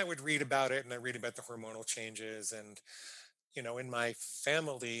 And then I would read about it, and I read about the hormonal changes. And, in my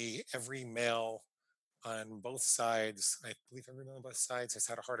family, every male on both sides, I believe every male on both sides has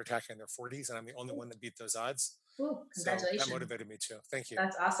had a heart attack in their 40s, and I'm the only one that beat those odds. Ooh, So that congratulations. motivated me too. Thank you.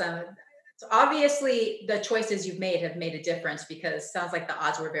 That's awesome. So obviously the choices you've made have made a difference because it sounds like the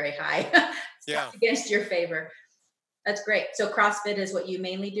odds were very high. Yeah. Stacked against your favor. That's great. So CrossFit is what you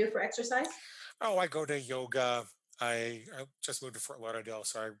mainly do for exercise? Oh, I go to yoga. I just moved to Fort Lauderdale,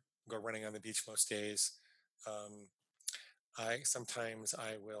 so I go running on the beach most days. Um, I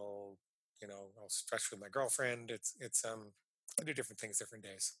will, I'll stretch with my girlfriend. I do different things different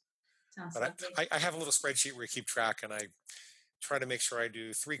days. Sounds But lovely. I have a little spreadsheet where I keep track, and I try to make sure I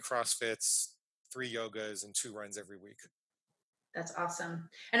do 3 CrossFits, 3 yogas, and 2 runs every week. That's awesome.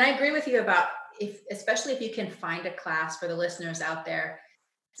 And I agree with you about especially if you can find a class for the listeners out there.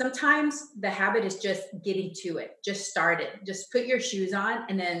 Sometimes the habit is just getting to it. Just start it. Just put your shoes on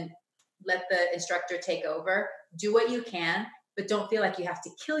and then let the instructor take over. Do what you can, but don't feel like you have to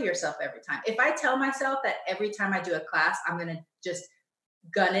kill yourself every time. If I tell myself that every time I do a class, I'm going to just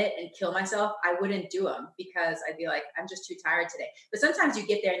gun it and kill myself, I wouldn't do them because I'd be like, I'm just too tired today. But sometimes you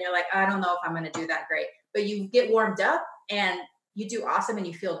get there and you're like, I don't know if I'm going to do that great. But you get warmed up and you do awesome and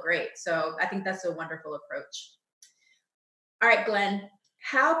you feel great. So I think that's a wonderful approach. All right, Glenn,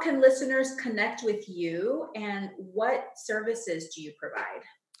 how can listeners connect with you and what services do you provide?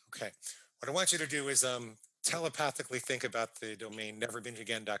 Okay. What I want you to do is telepathically think about the domain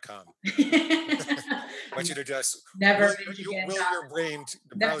neverbingeagain.com. I want you to just will your brain,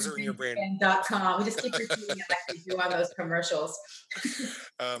 the browser in your brain. Neverbingeagain.com. We just keep repeating it like we do on those commercials.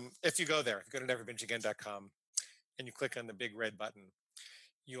 If you go there, go to neverbingeagain.com and you click on the big red button,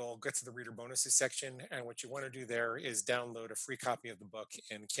 you'll get to the reader bonuses section. And what you want to do there is download a free copy of the book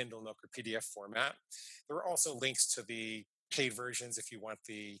in Kindle, Nook, or PDF format. There are also links to the paid versions if you want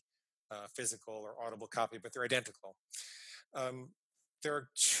the physical or audible copy, but they're identical. There are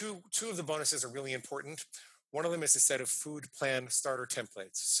two of the bonuses are really important. One of them is a set of food plan starter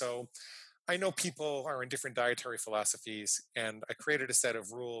templates. So I know people are in different dietary philosophies, and I created a set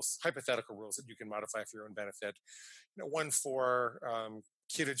of rules, hypothetical rules that you can modify for your own benefit. One for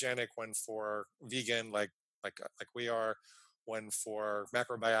ketogenic, one for vegan, like we are, one for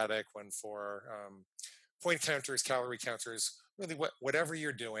macrobiotic, one for point counters, calorie counters. Really, whatever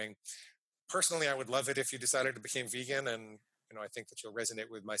you're doing. Personally, I would love it if you decided to become vegan, and I think that you'll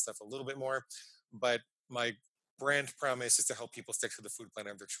resonate with my stuff a little bit more. But my brand promise is to help people stick to the food plan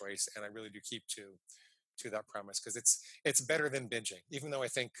of their choice, and I really do keep to that promise because it's better than binging. Even though I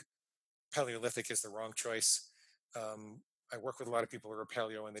think Paleolithic is the wrong choice, I work with a lot of people who are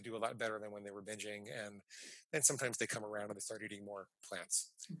paleo, and they do a lot better than when they were binging. And then sometimes they come around and they start eating more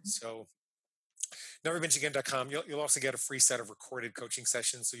plants. Mm-hmm. So neverbingeagain.com, you'll also get a free set of recorded coaching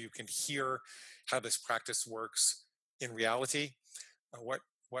sessions so you can hear how this practice works in reality. What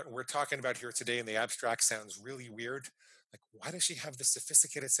we're talking about here today in the abstract sounds really weird. Like, why does she have this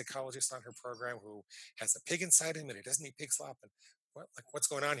sophisticated psychologist on her program who has a pig inside him and he doesn't eat pig slop? And what's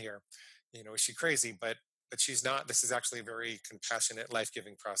going on here? Is she crazy? But she's not. This is actually a very compassionate,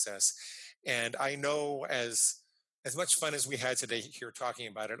 life-giving process. And I know as much fun as we had today here talking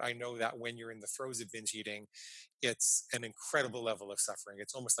about it, I know that when you're in the throes of binge eating, it's an incredible level of suffering.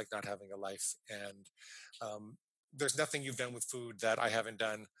 It's almost like not having a life. And there's nothing you've done with food that I haven't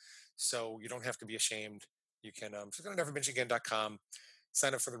done. So you don't have to be ashamed. You can just go to neverbingeagain.com,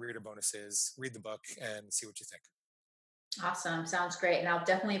 sign up for the reader bonuses, read the book, and see what you think. Awesome. Sounds great. And I'll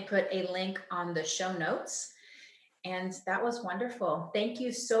definitely put a link on the show notes. And that was wonderful. Thank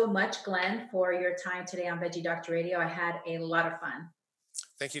you so much, Glenn, for your time today on Veggie Doctor Radio. I had a lot of fun.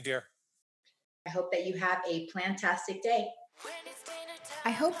 Thank you, dear. I hope that you have a plantastic day.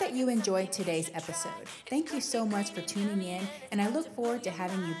 I hope that you enjoyed today's episode. Thank you so much for tuning in, and I look forward to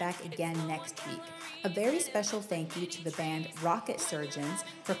having you back again next week. A very special thank you to the band Rocket Surgeons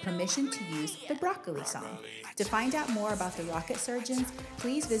for permission to use the Broccoli song. To find out more about the Rocket Surgeons,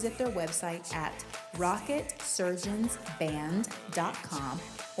 please visit their website at rocketsurgeonsband.com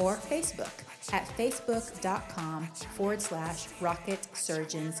or Facebook at facebook.com/Rocket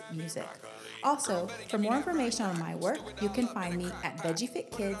Surgeons Music. Also, for more information on my work, you can find me at Veggie Fit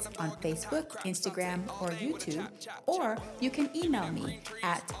Kids on Facebook, Instagram, or YouTube, or you can email me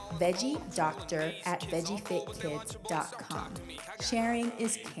at veggiedoctor@veggiefitkids.com. Sharing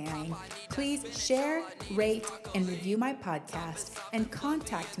is caring. Please share, rate, and review my podcast, and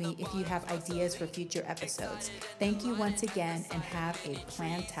contact me if you have ideas for future episodes. Thank you once again, and have a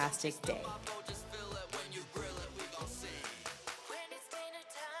plantastic day.